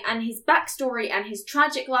upbringing and his backstory and his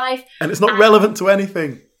tragic life, and it's not relevant to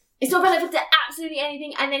anything. It's not relevant to absolutely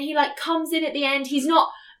anything. And then he comes in at the end. He's not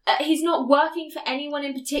working for anyone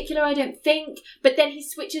in particular, I don't think. But then he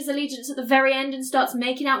switches allegiance at the very end and starts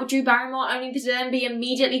making out with Drew Barrymore, only to then be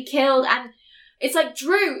immediately killed. And It's like,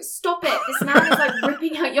 Drew, stop it. This man is like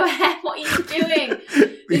ripping out your hair. What are you doing?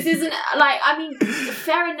 This isn't like, I mean,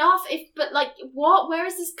 fair enough. But like, what? Where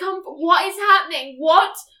is this come from? What is happening?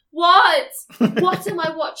 What am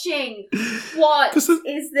I watching? What is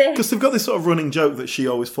this? Because they've got this sort of running joke that she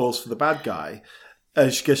always falls for the bad guy. I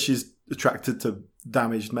guess she's attracted to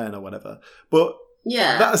damaged men or whatever. But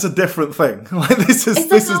yeah, that's a different thing. Like this is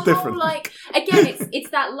different. Whole, like, again, it's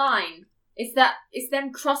that line. It's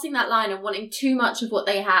them crossing that line and wanting too much of what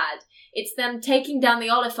they had. It's them taking down the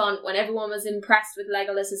Oliphant when everyone was impressed with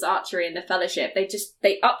Legolas's archery in the Fellowship. They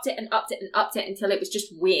upped it and upped it and upped it until it was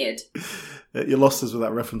just weird. You lost us with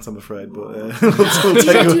that reference, I'm afraid. But do you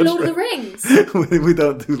not do Lord of the Rings? we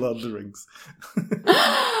don't do Lord of the Rings.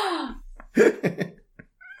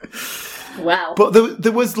 Wow. But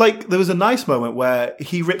there was a nice moment where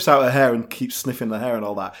he rips out her hair and keeps sniffing the hair and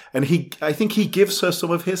all that. And I think he gives her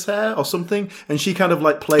some of his hair or something. And she kind of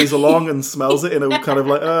like plays along and smells it in a kind of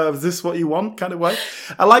like, is this what you want kind of way?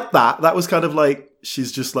 I like that. That was kind of like,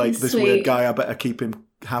 she's just like this Sweet. weird guy. I better keep him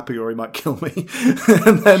happy or he might kill me.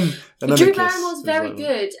 and then Drew Barrymore's very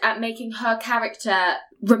good at making her character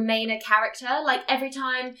remain a character. Like every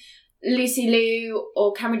time Lucy Liu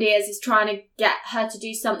or Cameron Diaz is trying to get her to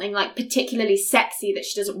do something like particularly sexy that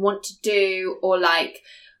she doesn't want to do, or like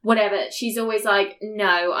whatever, she's always like,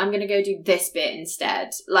 no, I'm going to go do this bit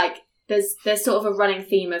instead. Like there's sort of a running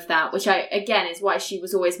theme of that, which again is why she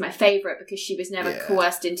was always my favourite, because she was never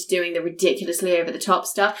coerced into doing the ridiculously over the top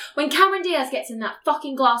stuff. When Cameron Diaz gets in that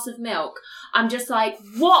fucking glass of milk, I'm just like,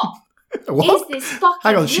 what? What is this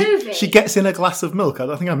fucking movie? She gets in a glass of milk.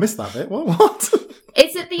 I think I missed that bit. What?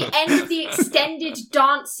 It's at the end of the extended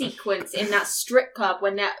dance sequence in that strip club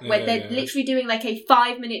when they're literally doing like a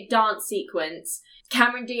 5-minute dance sequence.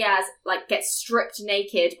 Cameron Diaz like gets stripped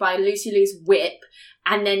naked by Lucy Liu's whip,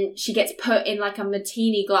 and then she gets put in like a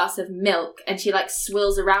martini glass of milk and she like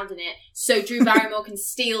swirls around in it so Drew Barrymore can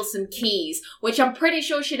steal some keys, which I'm pretty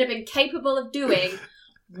sure she'd have been capable of doing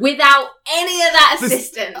without any of that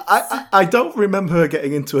assistance. I don't remember her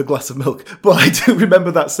getting into a glass of milk, but I do remember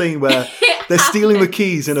that scene where they're stealing the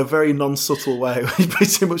keys in a very non-subtle way. He's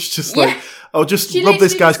pretty much just like, I'll just rub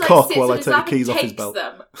this guy's cock while I take the keys off his belt.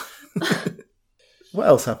 What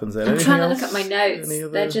else happens there? I'm trying to look at my notes.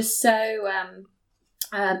 They're just so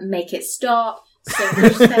make it stop, so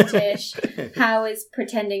much fetish. How is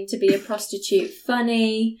pretending to be a prostitute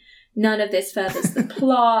funny? None of this furthers the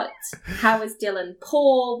plot. How is Dylan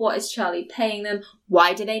poor? What is Charlie paying them?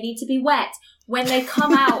 Why do they need to be wet? When they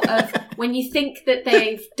come out of, when you think that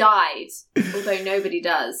they've died, although nobody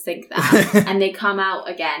does think that, and they come out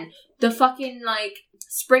again, the fucking, like,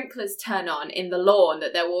 sprinklers turn on in the lawn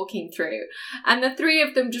that they're walking through. And the three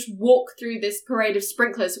of them just walk through this parade of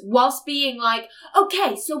sprinklers whilst being like,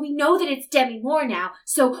 okay, so we know that it's Demi Moore now.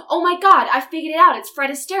 So, oh my God, I figured it out. It's Fred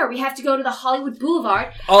Astaire. We have to go to the Hollywood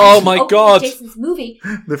Boulevard. Oh my God. Jason's movie.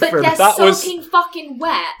 But they're soaking fucking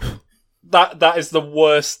wet. That is the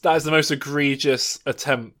worst. That is the most egregious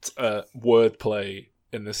attempt at wordplay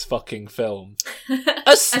in this fucking film.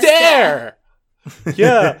 Astaire!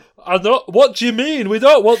 Yeah, I don't. What do you mean? We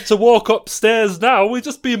don't want to walk upstairs now. We're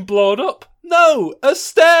just being blown up. No, a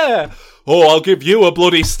stare. Oh, I'll give you a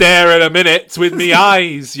bloody stare in a minute with me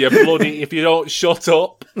eyes, you bloody, if you don't shut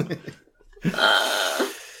up. It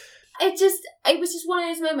was just one of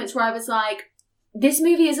those moments where I was like, this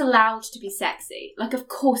movie is allowed to be sexy. Like, of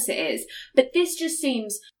course it is. But this just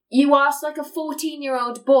seems, you ask like a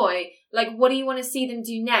 14-year-old boy, like, what do you want to see them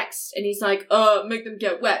do next? And he's like, make them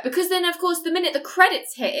get wet. Because then, of course, the minute the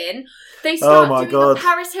credits hit in, they start doing the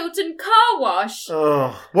Paris Hilton car wash.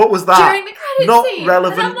 Oh, what was that? During the credits Not scene.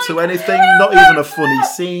 relevant to anything, not even a funny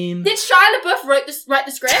scene. Did Shia LaBeouf write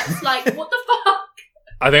the script? Like, what the fuck?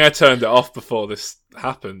 I think I turned it off before this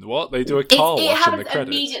happened. What? They do a car wash in the credits? It happens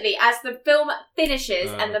immediately as the film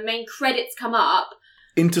finishes and the main credits come up.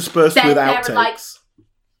 Interspersed with outtakes.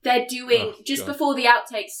 They're doing, before the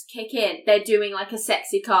outtakes kick in, they're doing like a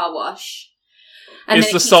sexy car wash. And is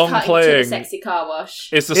then the song playing? To a sexy car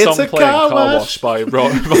wash. Is the song playing Car Wash by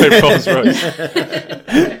Rolls Royce?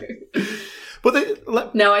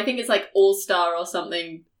 No, I think it's like All Star or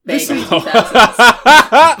something. Maybe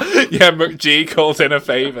 2000s. Yeah, McG called in a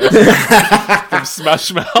favour from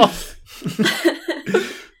Smash Mouth.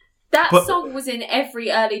 That song was in every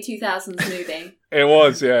early 2000s movie. It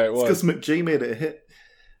was, yeah, it was. It's because McG made it a hit.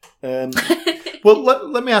 Well,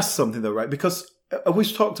 let me ask something though, right? Because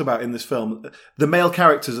we've talked about in this film, the male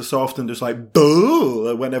characters are so often just like,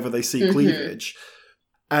 boo, whenever they see cleavage.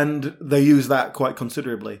 And they use that quite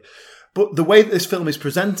considerably. But the way that this film is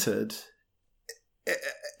presented,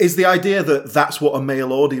 is the idea that that's what a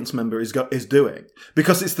male audience member is doing.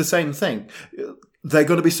 Because it's the same thing. They're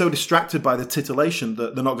going to be so distracted by the titillation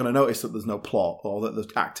that they're not going to notice that there's no plot or that the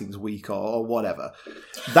acting's weak or whatever.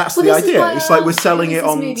 That's the idea. It's like we're selling it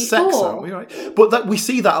on sex, aren't we? Right? But we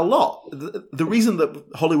see that a lot. The reason that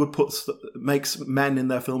Hollywood makes men in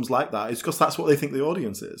their films like that is because that's what they think the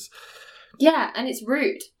audience is. Yeah, and it's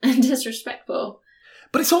rude and disrespectful.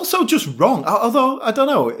 But it's also just wrong. Although, I don't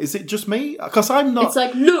know, is it just me? Because I'm not... It's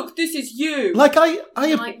like, look, this is you! Like,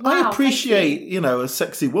 I appreciate, a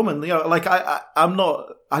sexy woman. Like, I'm not...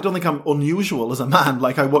 I don't think I'm unusual as a man.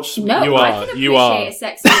 Like, I watch... No, I can appreciate a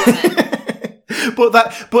sexy woman.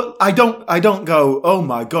 But I don't go, oh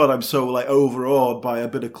my God, I'm so, like, overawed by a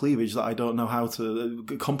bit of cleavage that I don't know how to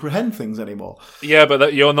comprehend things anymore. Yeah,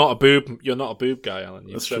 but you're not a boob guy, Alan.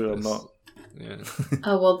 That's true, I'm not. Yeah.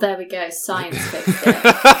 Oh, well, there we go. Science fixed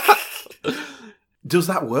it. Does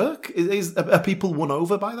that work? Are people won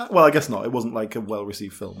over by that? Well, I guess not. It wasn't like a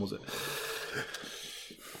well-received film, was it?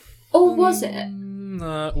 Or was it?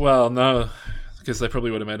 Well, no. Because they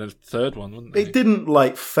probably would have made a third one, wouldn't they? It didn't,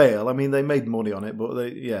 fail. I mean, they made money on it, but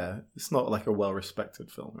it's not like a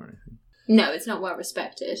well-respected film or anything. No, it's not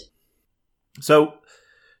well-respected. So,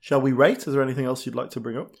 shall we rate? Is there anything else you'd like to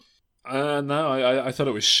bring up? No, I thought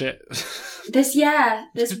it was shit. There's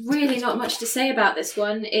really not much to say about this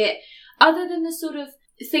one. Other than the sort of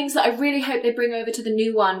things that I really hope they bring over to the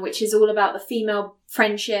new one, which is all about the female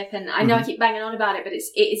friendship, and I know I keep banging on about it, but it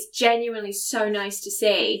is genuinely so nice to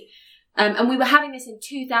see. And we were having this in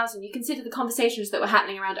 2000. You consider the conversations that were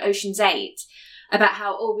happening around Ocean's 8 about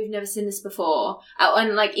how, we've never seen this before.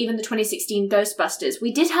 And like even the 2016 Ghostbusters,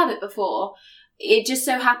 we did have it before. It just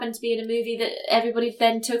so happened to be in a movie that everybody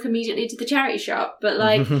then took immediately to the charity shop. But,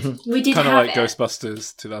 like, we did have it. Kind of like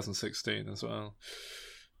Ghostbusters 2016 as well.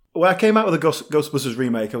 When I came out with a Ghostbusters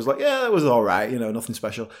remake, I was like, yeah, it was all right, nothing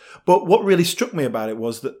special. But what really struck me about it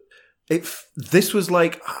was that this was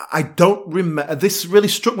like, I don't remember, this really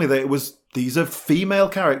struck me that these are female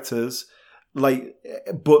characters,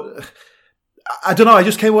 but... I don't know, I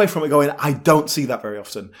just came away from it going, I don't see that very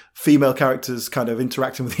often. Female characters kind of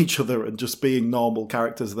interacting with each other and just being normal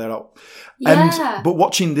characters. They're not. Yeah. But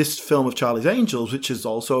watching this film of Charlie's Angels, which is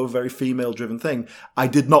also a very female-driven thing, I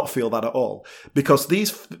did not feel that at all. Because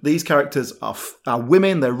these characters are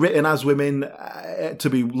women, they're written as women to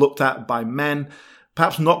be looked at by men.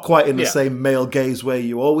 Perhaps not quite in the same male gaze way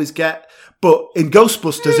you always get. But in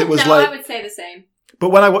Ghostbusters, it was I would say the same.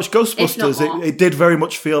 But when I watched Ghostbusters, it did very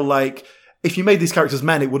much feel like if you made these characters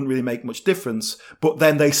men, it wouldn't really make much difference. But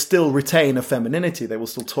then they still retain a femininity. They will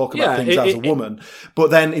still talk about things as a woman. But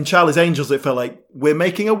then in Charlie's Angels, it felt like, we're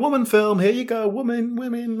making a woman film. Here you go, women. But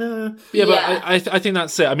I think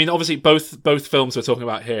that's it. I mean, obviously, both films we're talking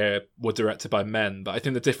about here were directed by men. But I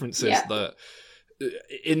think the difference is that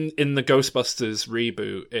in the Ghostbusters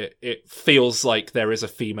reboot, it feels like there is a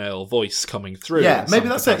female voice coming through. Yeah, maybe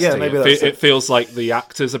that's it. Yeah, maybe that's it. It feels like the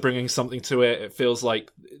actors are bringing something to it. It feels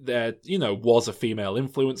like there, was a female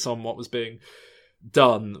influence on what was being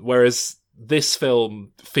done. Whereas this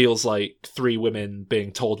film feels like three women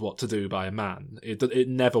being told what to do by a man. It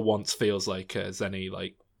never once feels like there's any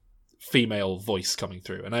female voice coming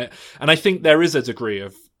through. And I think there is a degree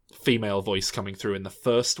of female voice coming through in the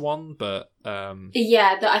first one, but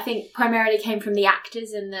that I think primarily came from the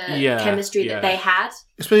actors and the chemistry that they had.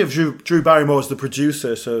 Especially if Drew Barrymore's the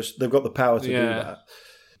producer, so they've got the power to do that.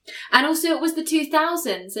 And also it was the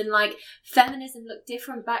 2000s, and feminism looked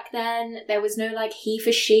different back then. There was no he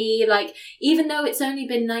for she, even though it's only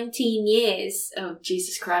been 19 years. Oh,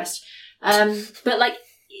 Jesus Christ. But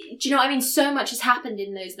do you know what I mean? So much has happened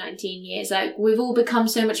in those 19 years. We've all become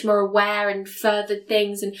so much more aware and furthered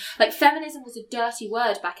things. And feminism was a dirty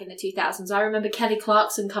word back in the 2000s. I remember Kelly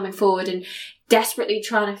Clarkson coming forward and desperately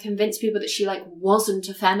trying to convince people that she wasn't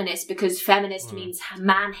a feminist because feminist means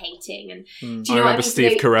man-hating. And do you know I remember what I mean?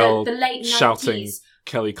 Steve Carell the late 90s, shouting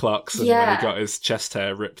Kelly Clarkson when he got his chest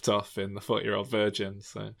hair ripped off in The 40-Year-Old Virgin.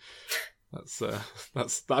 So I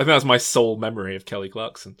think that's my sole memory of Kelly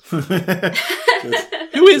Clarkson.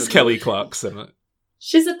 Who is Kelly Clarkson?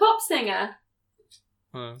 She's a pop singer.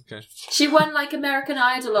 Oh, okay. She won American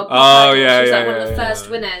Idol or pop Idol. She was one of the first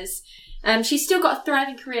winners. She's still got a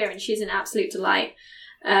thriving career and she's an absolute delight.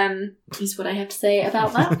 Is what I have to say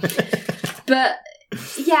about that. But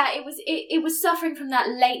yeah, it was suffering from that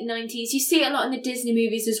late 90s. You see it a lot in the Disney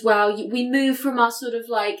movies as well. We move from our sort of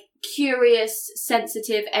curious,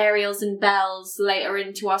 sensitive Ariels and Bells later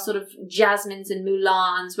into our sort of Jasmines and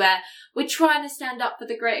Mulans, where we're trying to stand up for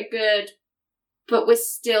the greater good, but was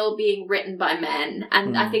still being written by men.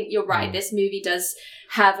 And I think you're right. This movie does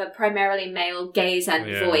have a primarily male gaze and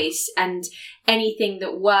voice, and anything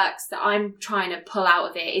that works that I'm trying to pull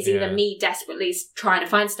out of it is either me desperately trying to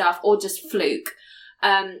find stuff or just fluke.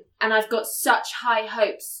 And I've got such high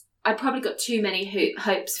hopes. I probably got too many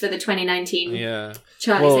hopes for the 2019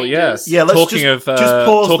 Charlie's Angels. Yeah, let's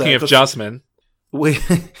talking of Jasmine. We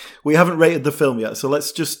haven't rated the film yet, so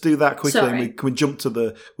let's just do that quickly. Sorry. And we'll jump to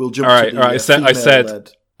the.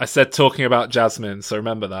 I said talking about Jasmine, so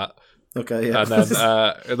remember that. Okay, yeah. And then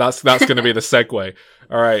that's going to be the segue.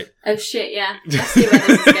 All right. Oh shit! Yeah. Let's see where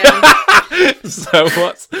this is going. So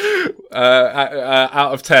what's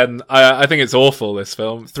out of 10? I think it's awful. This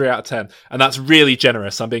film, 3 out of 10, and that's really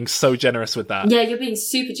generous. I'm being so generous with that. Yeah, you're being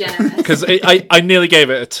super generous. Because I nearly gave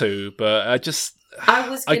it a 2, but I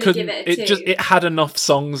was going to give it a 2. It had enough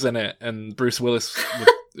songs in it, and Bruce Willis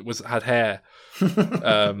had hair,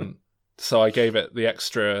 so I gave it the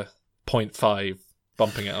extra 0.5,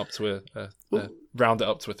 bumping it up to a round it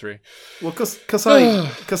up to a 3. Well, because I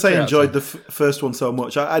enjoyed the first one so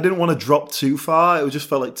much, I didn't want to drop too far. It just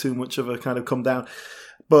felt like too much of a kind of come down.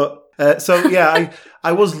 But I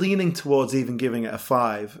was leaning towards even giving it a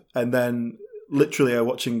 5, and then literally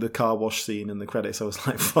watching the car wash scene in the credits, I was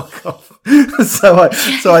like, fuck off. so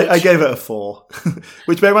I gave it a 4,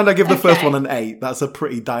 which bear in mind I give the first one an 8. That's a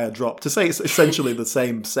pretty dire drop to say it's essentially the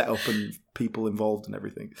same setup and people involved and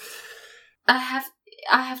everything. I have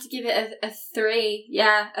to give it a 3.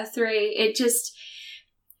 Yeah, a 3.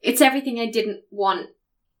 It's everything I didn't want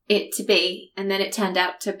it to be, and then it turned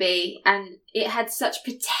out to be, and it had such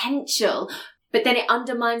potential, but then it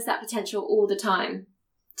undermines that potential all the time.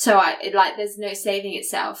 So there's no saving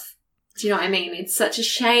itself. Do you know what I mean? It's such a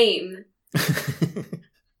shame.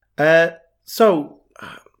 So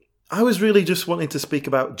I was really just wanting to speak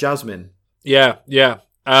about Jasmine. Yeah.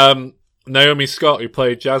 Naomi Scott, who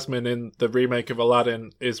played Jasmine in the remake of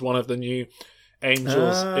Aladdin, is one of the new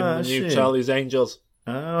angels in the new Charlie's Angels.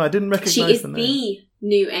 Oh, I didn't recognise She is the name. the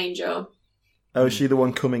new angel. Oh, is she the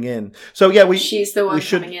one coming in? So yeah, she's the one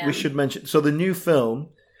coming in. We should mention. So the new film,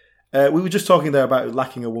 we were just talking there about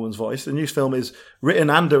lacking a woman's voice. The new film is written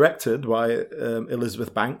and directed by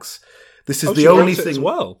Elizabeth Banks. This is the only thing. As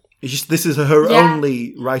well. This is her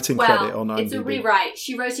only writing credit on IMDb. It's a rewrite.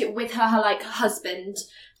 She wrote it with her husband,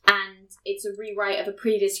 and it's a rewrite of a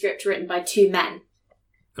previous script written by 2 men.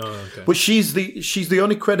 Oh, okay. But she's the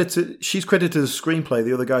only credited. She's credited as screenplay.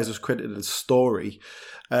 The other guys are credited as story.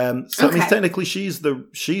 So it means technically she's the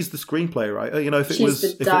screenplay, right? You know, if it was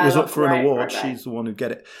up for an award, she's the one who'd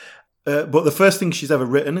get it. But the first thing she's ever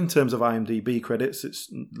written in terms of IMDb credits, it's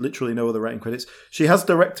literally no other writing credits. She has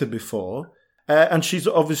directed before, and she's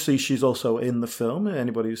also in the film.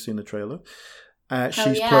 Anybody who's seen the trailer,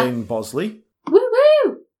 she's playing Bosley. Woo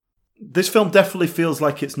woo! This film definitely feels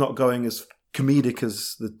like it's not going as comedic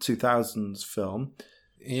as the 2000s film.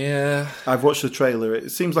 Yeah. I've watched the trailer.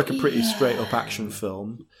 It seems like a pretty straight-up action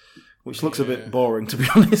film, which looks a bit boring, to be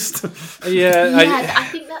honest. I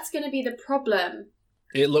think that's going to be the problem.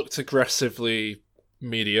 It looked aggressively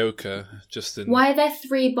mediocre. Why are there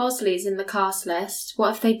 3 Bosleys in the cast list?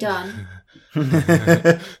 What have they done? Oh,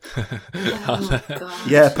 God.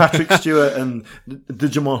 Yeah, Patrick Stewart and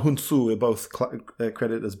Djimon Hounsou are both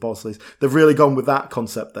credited as Bosleys. They've really gone with that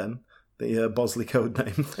concept then, the Bosley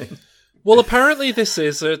codename thing. Well, apparently this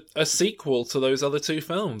is a sequel to those other 2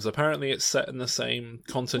 films. Apparently it's set in the same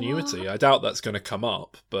continuity. I doubt that's going to come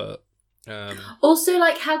up, but... Also,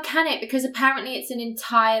 how can it? Because apparently it's an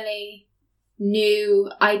entirely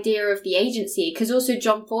new idea of the agency. Because also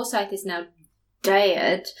John Forsythe is now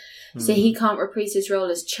dead, so he can't reprise his role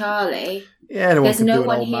as Charlie. Yeah, there's no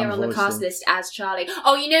one here on the cast list as Charlie.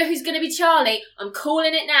 Oh, you know who's going to be Charlie? I'm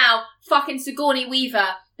calling it now. Fucking Sigourney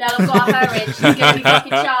Weaver. They'll have got her in. She's going to be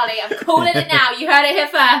fucking Charlie. I'm calling it now. You heard it here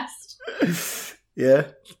first. Yeah.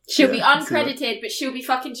 She'll be uncredited, but she'll be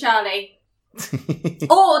fucking Charlie.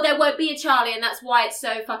 Or there won't be a Charlie, and that's why it's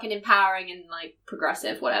so fucking empowering and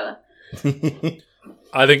progressive, whatever.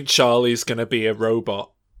 I think Charlie's going to be a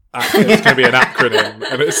robot. It's going to be an acronym,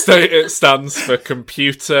 and it stands for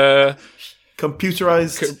computerized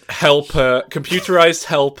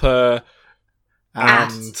helper,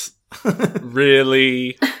 and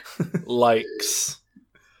really likes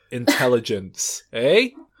intelligence, eh?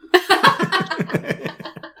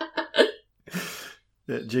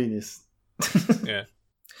 Genius. Yeah.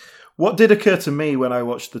 What did occur to me when I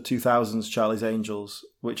watched the 2000s Charlie's Angels,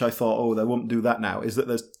 which I thought, they won't do that now, is that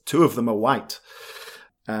there's 2 of them are white.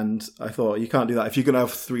 And I thought, you can't do that. If you're going to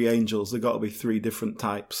have 3 angels, there've got to be 3 different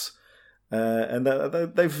types. And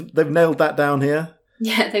they've nailed that down here.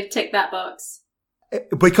 Yeah, they've ticked that box.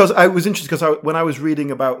 Because I was interested, because when I was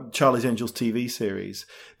reading about Charlie's Angels TV series,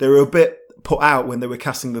 they were a bit put out when they were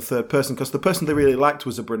casting the third person, because the person they really liked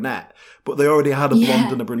was a brunette, but they already had a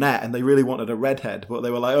blonde and a brunette, and they really wanted a redhead, but they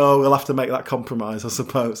were like, oh, we'll have to make that compromise, I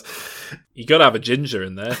suppose. You got to have a ginger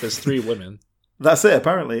in there. There's 3 women. That's it,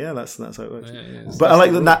 apparently. Yeah, that's how it works. Yeah, but I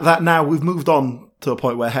like that now we've moved on to a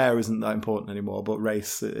point where hair isn't that important anymore, but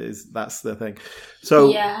race that's the thing.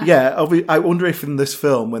 So I wonder if in this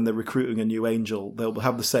film, when they're recruiting a new angel, they'll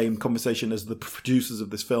have the same conversation as the producers of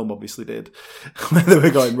this film obviously did, where they were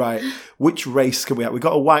going, right, which race can we have? We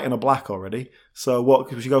got a white and a black already, so what?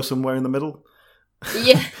 Could you go somewhere in the middle?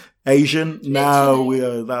 Yeah. Asian?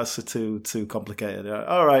 No, that's too complicated.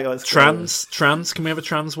 All right, let's trans. Can we have a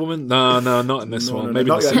trans woman? No, not in this one. Maybe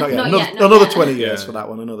not yet. Another 20 years for that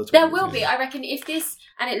one. Another 20 There years. will be. I reckon if this,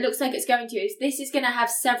 and it looks like it's going to, if this is going to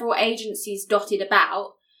have several agencies dotted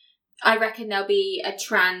about, I reckon there'll be a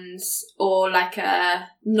trans or like a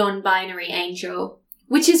non-binary angel,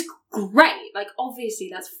 which is great. Like,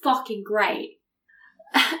 obviously, that's fucking great.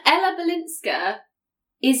 Ella Balinska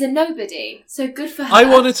is a nobody, so good for her. I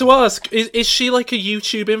wanted to ask, is she like a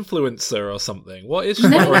YouTube influencer or something? What is she?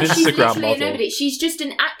 No, or an she's Instagram literally model? a nobody. She's just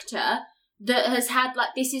an actor that has had, like,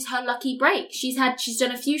 this is her lucky break. She's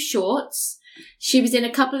done a few shorts. She was in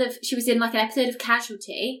like an episode of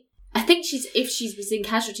Casualty. I think if she was in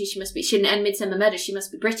Casualty, she must be, and Midsummer Murder, she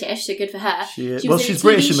must be British, so good for her. She's in a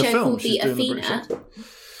British TV in the show film. called She's The doing the Athena. British.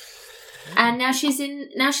 And now she's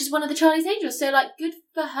one of the Charlie's Angels. So, like, good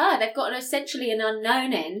for her. They've got essentially an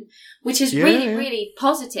unknown in, which is really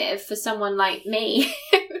positive for someone like me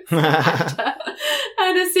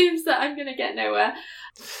and assumes that I'm going to get nowhere.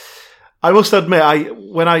 I must admit,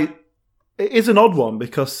 it is an odd one,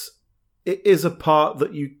 because it is a part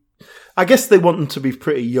that I guess they want them to be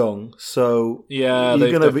pretty young, so you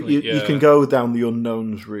can go down the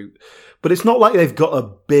unknowns route. But it's not like they've got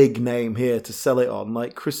a big name here to sell it on,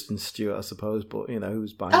 like Kristen Stewart, I suppose. But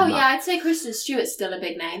who's buying that? Oh yeah, I'd say Kristen Stewart's still a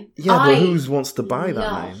big name. Yeah, but who wants to buy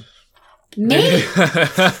that name? Me?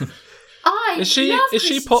 Is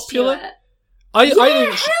she popular? Stewart.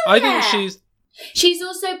 I think she's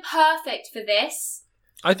also perfect for this.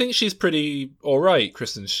 I think she's pretty alright,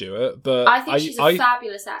 Kristen Stewart, but I think she's a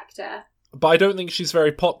fabulous actor. But I don't think she's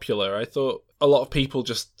very popular. I thought a lot of people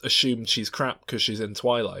just assumed she's crap because she's in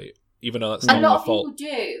Twilight, even though that's not her fault. A lot of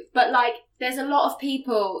people do, but like, there's a lot of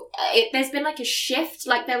people. There's been like a shift.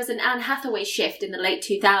 Like, there was an Anne Hathaway shift in the late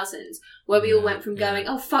 2000s where we all went from going,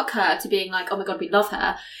 "Oh fuck her," to being like, "Oh my god, we love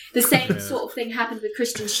her." The same sort of thing happened with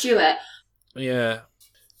Kristen Stewart. Yeah.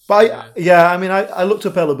 But I looked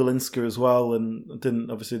up Ella Balinska as well, and didn't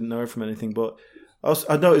know her from anything. But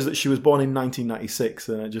I noticed that she was born in 1996,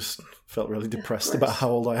 and I just felt really depressed about how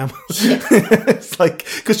old I am. It's like,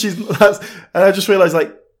 because and I just realised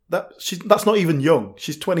like that's not even young.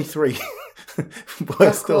 She's 23.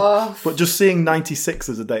 But just seeing 96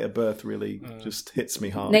 as a date of birth really just hits me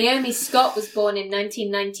hard. Naomi Scott was born in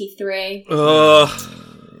 1993.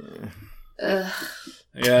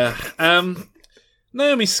 Yeah.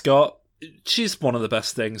 Naomi Scott, she's one of the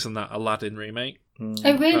best things in that Aladdin remake.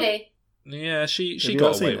 Oh, really? Yeah, she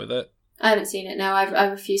got away with it. I haven't seen it, no. I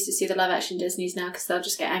refuse to see the live action Disneys now because they'll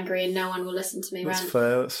just get angry and no one will listen to me.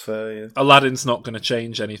 That's fair, yeah. Aladdin's not going to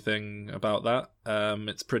change anything about that.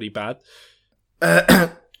 It's pretty bad.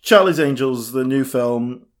 Charlie's Angels, the new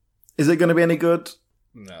film, is it going to be any good?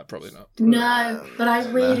 No, probably not. No, but I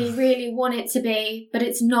really, really want it to be, but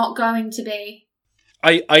it's not going to be.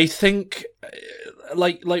 I think,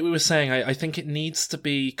 like we were saying, I think it needs to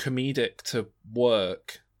be comedic to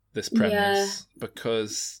work, this premise,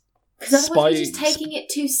 because otherwise we're just taking it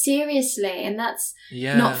too seriously, and that's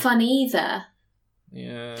not fun either.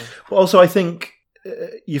 Yeah. Well, also, I think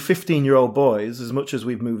your 15-year-old boys, as much as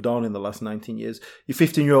we've moved on in the last 19 years, your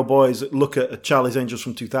 15-year-old boys look at Charlie's Angels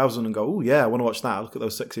from 2000 and go, "Oh yeah, I want to watch that. Look at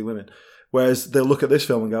those sexy women." Whereas they'll look at this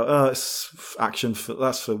film and go, "Oh, it's action.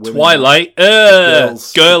 That's for women." Twilight, girly.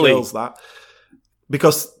 Girls, that.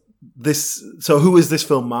 Because this. So who is this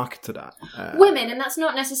film marketed at? Women, and that's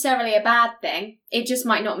not necessarily a bad thing. It just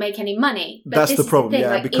might not make any money. But that's the problem. Thing,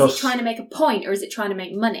 yeah, like, because is it trying to make a point or is it trying to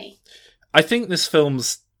make money? I think this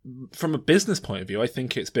film's, from a business point of view, I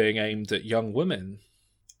think it's being aimed at young women.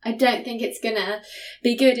 I don't think it's going to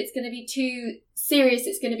be good. It's going to be too serious.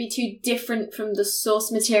 It's going to be too different from the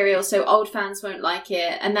source material, so old fans won't like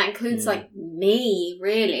it. And that includes, like, me,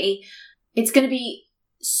 really. It's going to be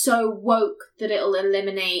so woke that it'll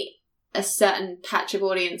eliminate a certain patch of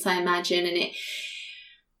audience, I imagine. And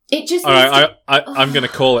it just... All right, I'm going to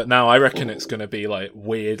call it now. I reckon it's going to be, like,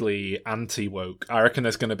 weirdly anti-woke. I reckon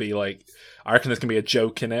there's going to be a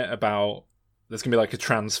joke in it about... There's going to be, like, a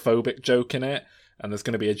transphobic joke in it. and there's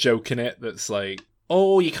going to be a joke in it that's like,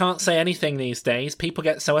 oh, you can't say anything these days. People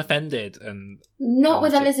get so offended. And not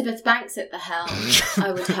with Elizabeth Banks at the helm,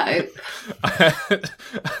 I would hope.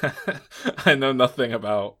 I know nothing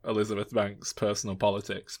about Elizabeth Banks' personal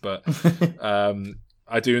politics, but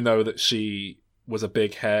I do know that she was a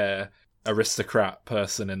big hair aristocrat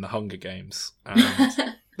person in the Hunger Games,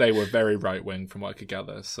 and they were very right-wing from what I could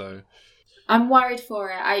gather. So I'm worried for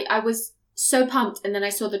it. I was so pumped, and then I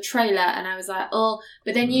saw the trailer and I was like, oh,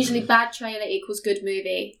 but then usually bad trailer equals good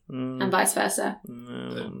movie, and vice versa.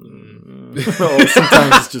 Or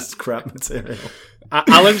sometimes it's just crap material.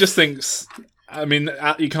 Alan just thinks, I mean,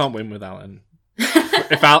 you can't win with Alan.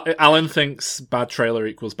 If Alan thinks bad trailer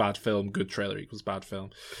equals bad film, good trailer equals bad film.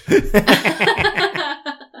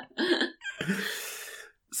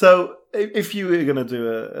 So, if you were going to do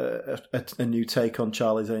a new take on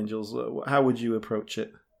Charlie's Angels, how would you approach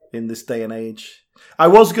it in this day and age? I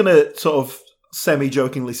was going to sort of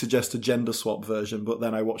semi-jokingly suggest a gender swap version, but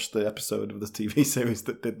then I watched the episode of the TV series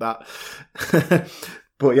that did that.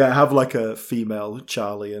 But yeah, have like a female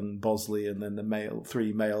Charlie and Bosley, and then the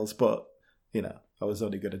three males. But you know, I was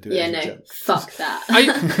only going to do it. as a joke. Fuck that.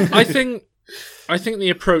 I think the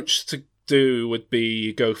approach to do would be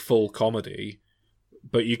you go full comedy,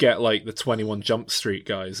 but you get like the 21 Jump Street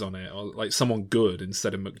guys on it, or like someone good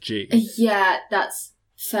instead of McG. Yeah, that's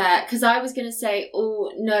fair. Because I was going to say,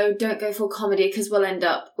 oh no, don't go full comedy because we'll end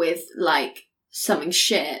up with like something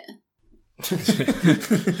shit. It's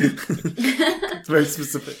very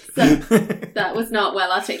specific. So, that was not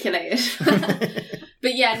well articulated.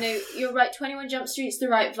 But yeah, no, you're right. 21 Jump Street's the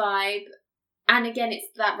right vibe. And again, it's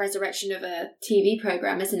that resurrection of a TV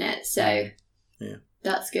program, isn't it? So yeah,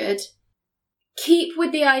 that's good. Keep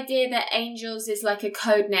with the idea that Angels is like a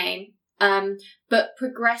code name, but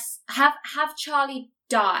progress. Have Charlie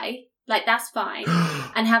die, like that's fine,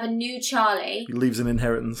 and have a new Charlie. He leaves an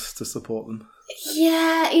inheritance to support them.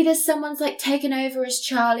 Yeah, either someone's like taken over as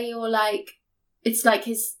Charlie, or like it's like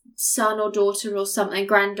his son or daughter or something,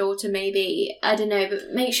 granddaughter maybe. I don't know,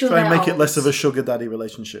 but make sure try and make old. It less of a sugar daddy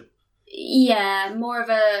relationship. Yeah, more of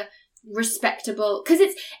a respectable, because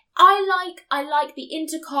it's. I like the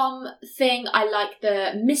intercom thing. I like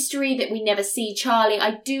the mystery that we never see Charlie.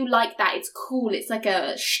 I do like that. It's cool. It's like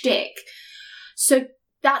a shtick. So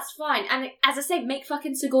that's fine. And as I say, make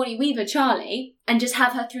fucking Sigourney Weaver Charlie and just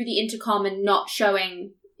have her through the intercom and not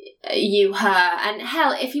showing you her. And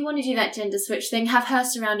hell, if you want to do that gender switch thing, have her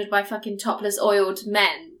surrounded by fucking topless oiled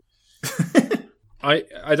men.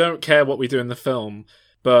 I don't care what we do in the film,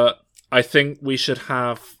 but I think we should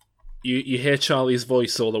have... You hear Charlie's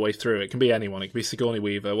voice all the way through. It can be anyone. It can be Sigourney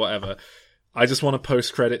Weaver, whatever. I just want a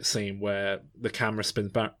post-credit scene where the camera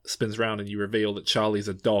spins around and you reveal that Charlie's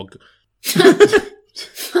a dog.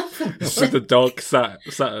 With the dog sat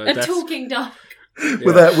at a desk. Talking dog.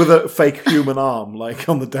 With a fake human arm, like,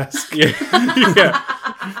 on the desk. Yeah.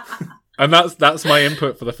 And that's my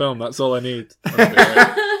input for the film. That's all I need.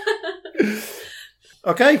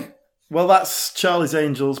 Okay. Well, that's Charlie's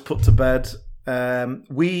Angels put to bed.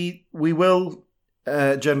 We will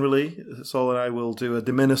generally, Saul and I will do a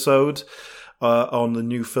Diminisode on the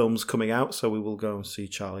new films coming out. So we will go and see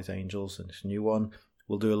Charlie's Angels and this new one.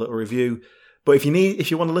 We'll do a little review. But if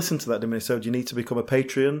you want to listen to that Diminisode, you need to become a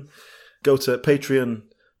Patreon. Go to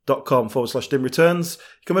patreon.com/dimreturns. You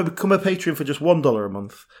can become a Patreon for just $1 a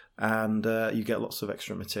month, and you get lots of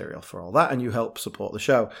extra material for all that, and you help support the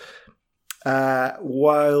show.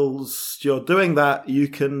 Whilst you're doing that, you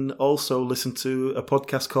can also listen to a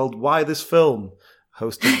podcast called Why This Film,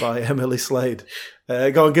 hosted by Emily Slade.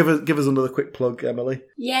 Go on, give us another quick plug, Emily.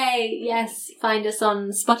 Yay, yes. Find us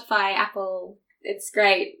on Spotify, Apple. It's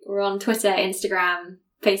great. We're on Twitter, Instagram,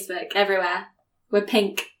 Facebook, everywhere. We're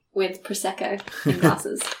pink with Prosecco in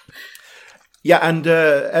glasses. Yeah, and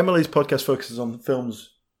Emily's podcast focuses on films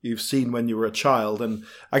you've seen when you were a child, and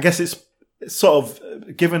I guess it's sort of,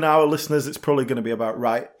 given our listeners, it's probably going to be about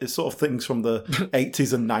right. It's sort of things from the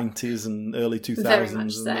 80s and 90s and early 2000s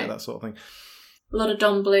and so. that sort of thing. A lot of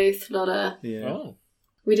Don Bluth, a lot of... Yeah. Oh.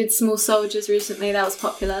 We did Small Soldiers recently, that was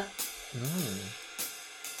popular. Oh.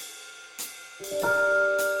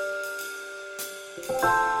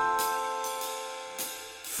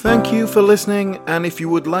 Thank you for listening, and if you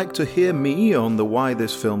would like to hear me on the Why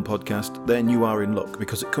This Film podcast, then you are in luck,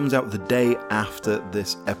 because it comes out the day after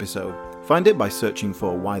this episode. Find it by searching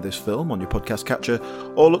for Why This Film on your podcast catcher,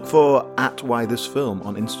 or look for @WhyThisFilm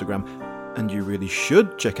on Instagram. And you really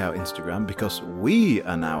should check out Instagram, because we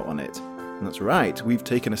are now on it. And that's right, we've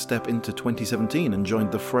taken a step into 2017 and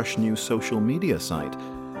joined the fresh new social media site.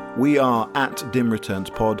 We are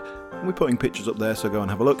 @DimReturnsPod, and we're putting pictures up there, so go and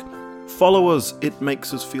have a look. Follow us, it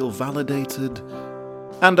makes us feel validated,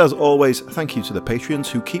 And as always, thank you to the Patreons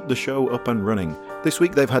who keep the show up and running. This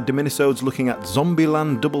week they've had Diminisodes looking at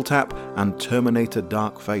Zombieland Double Tap and Terminator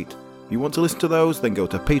Dark Fate. If you want to listen to those, then go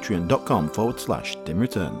to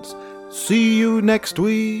patreon.com/dimreturns. See you next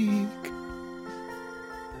week!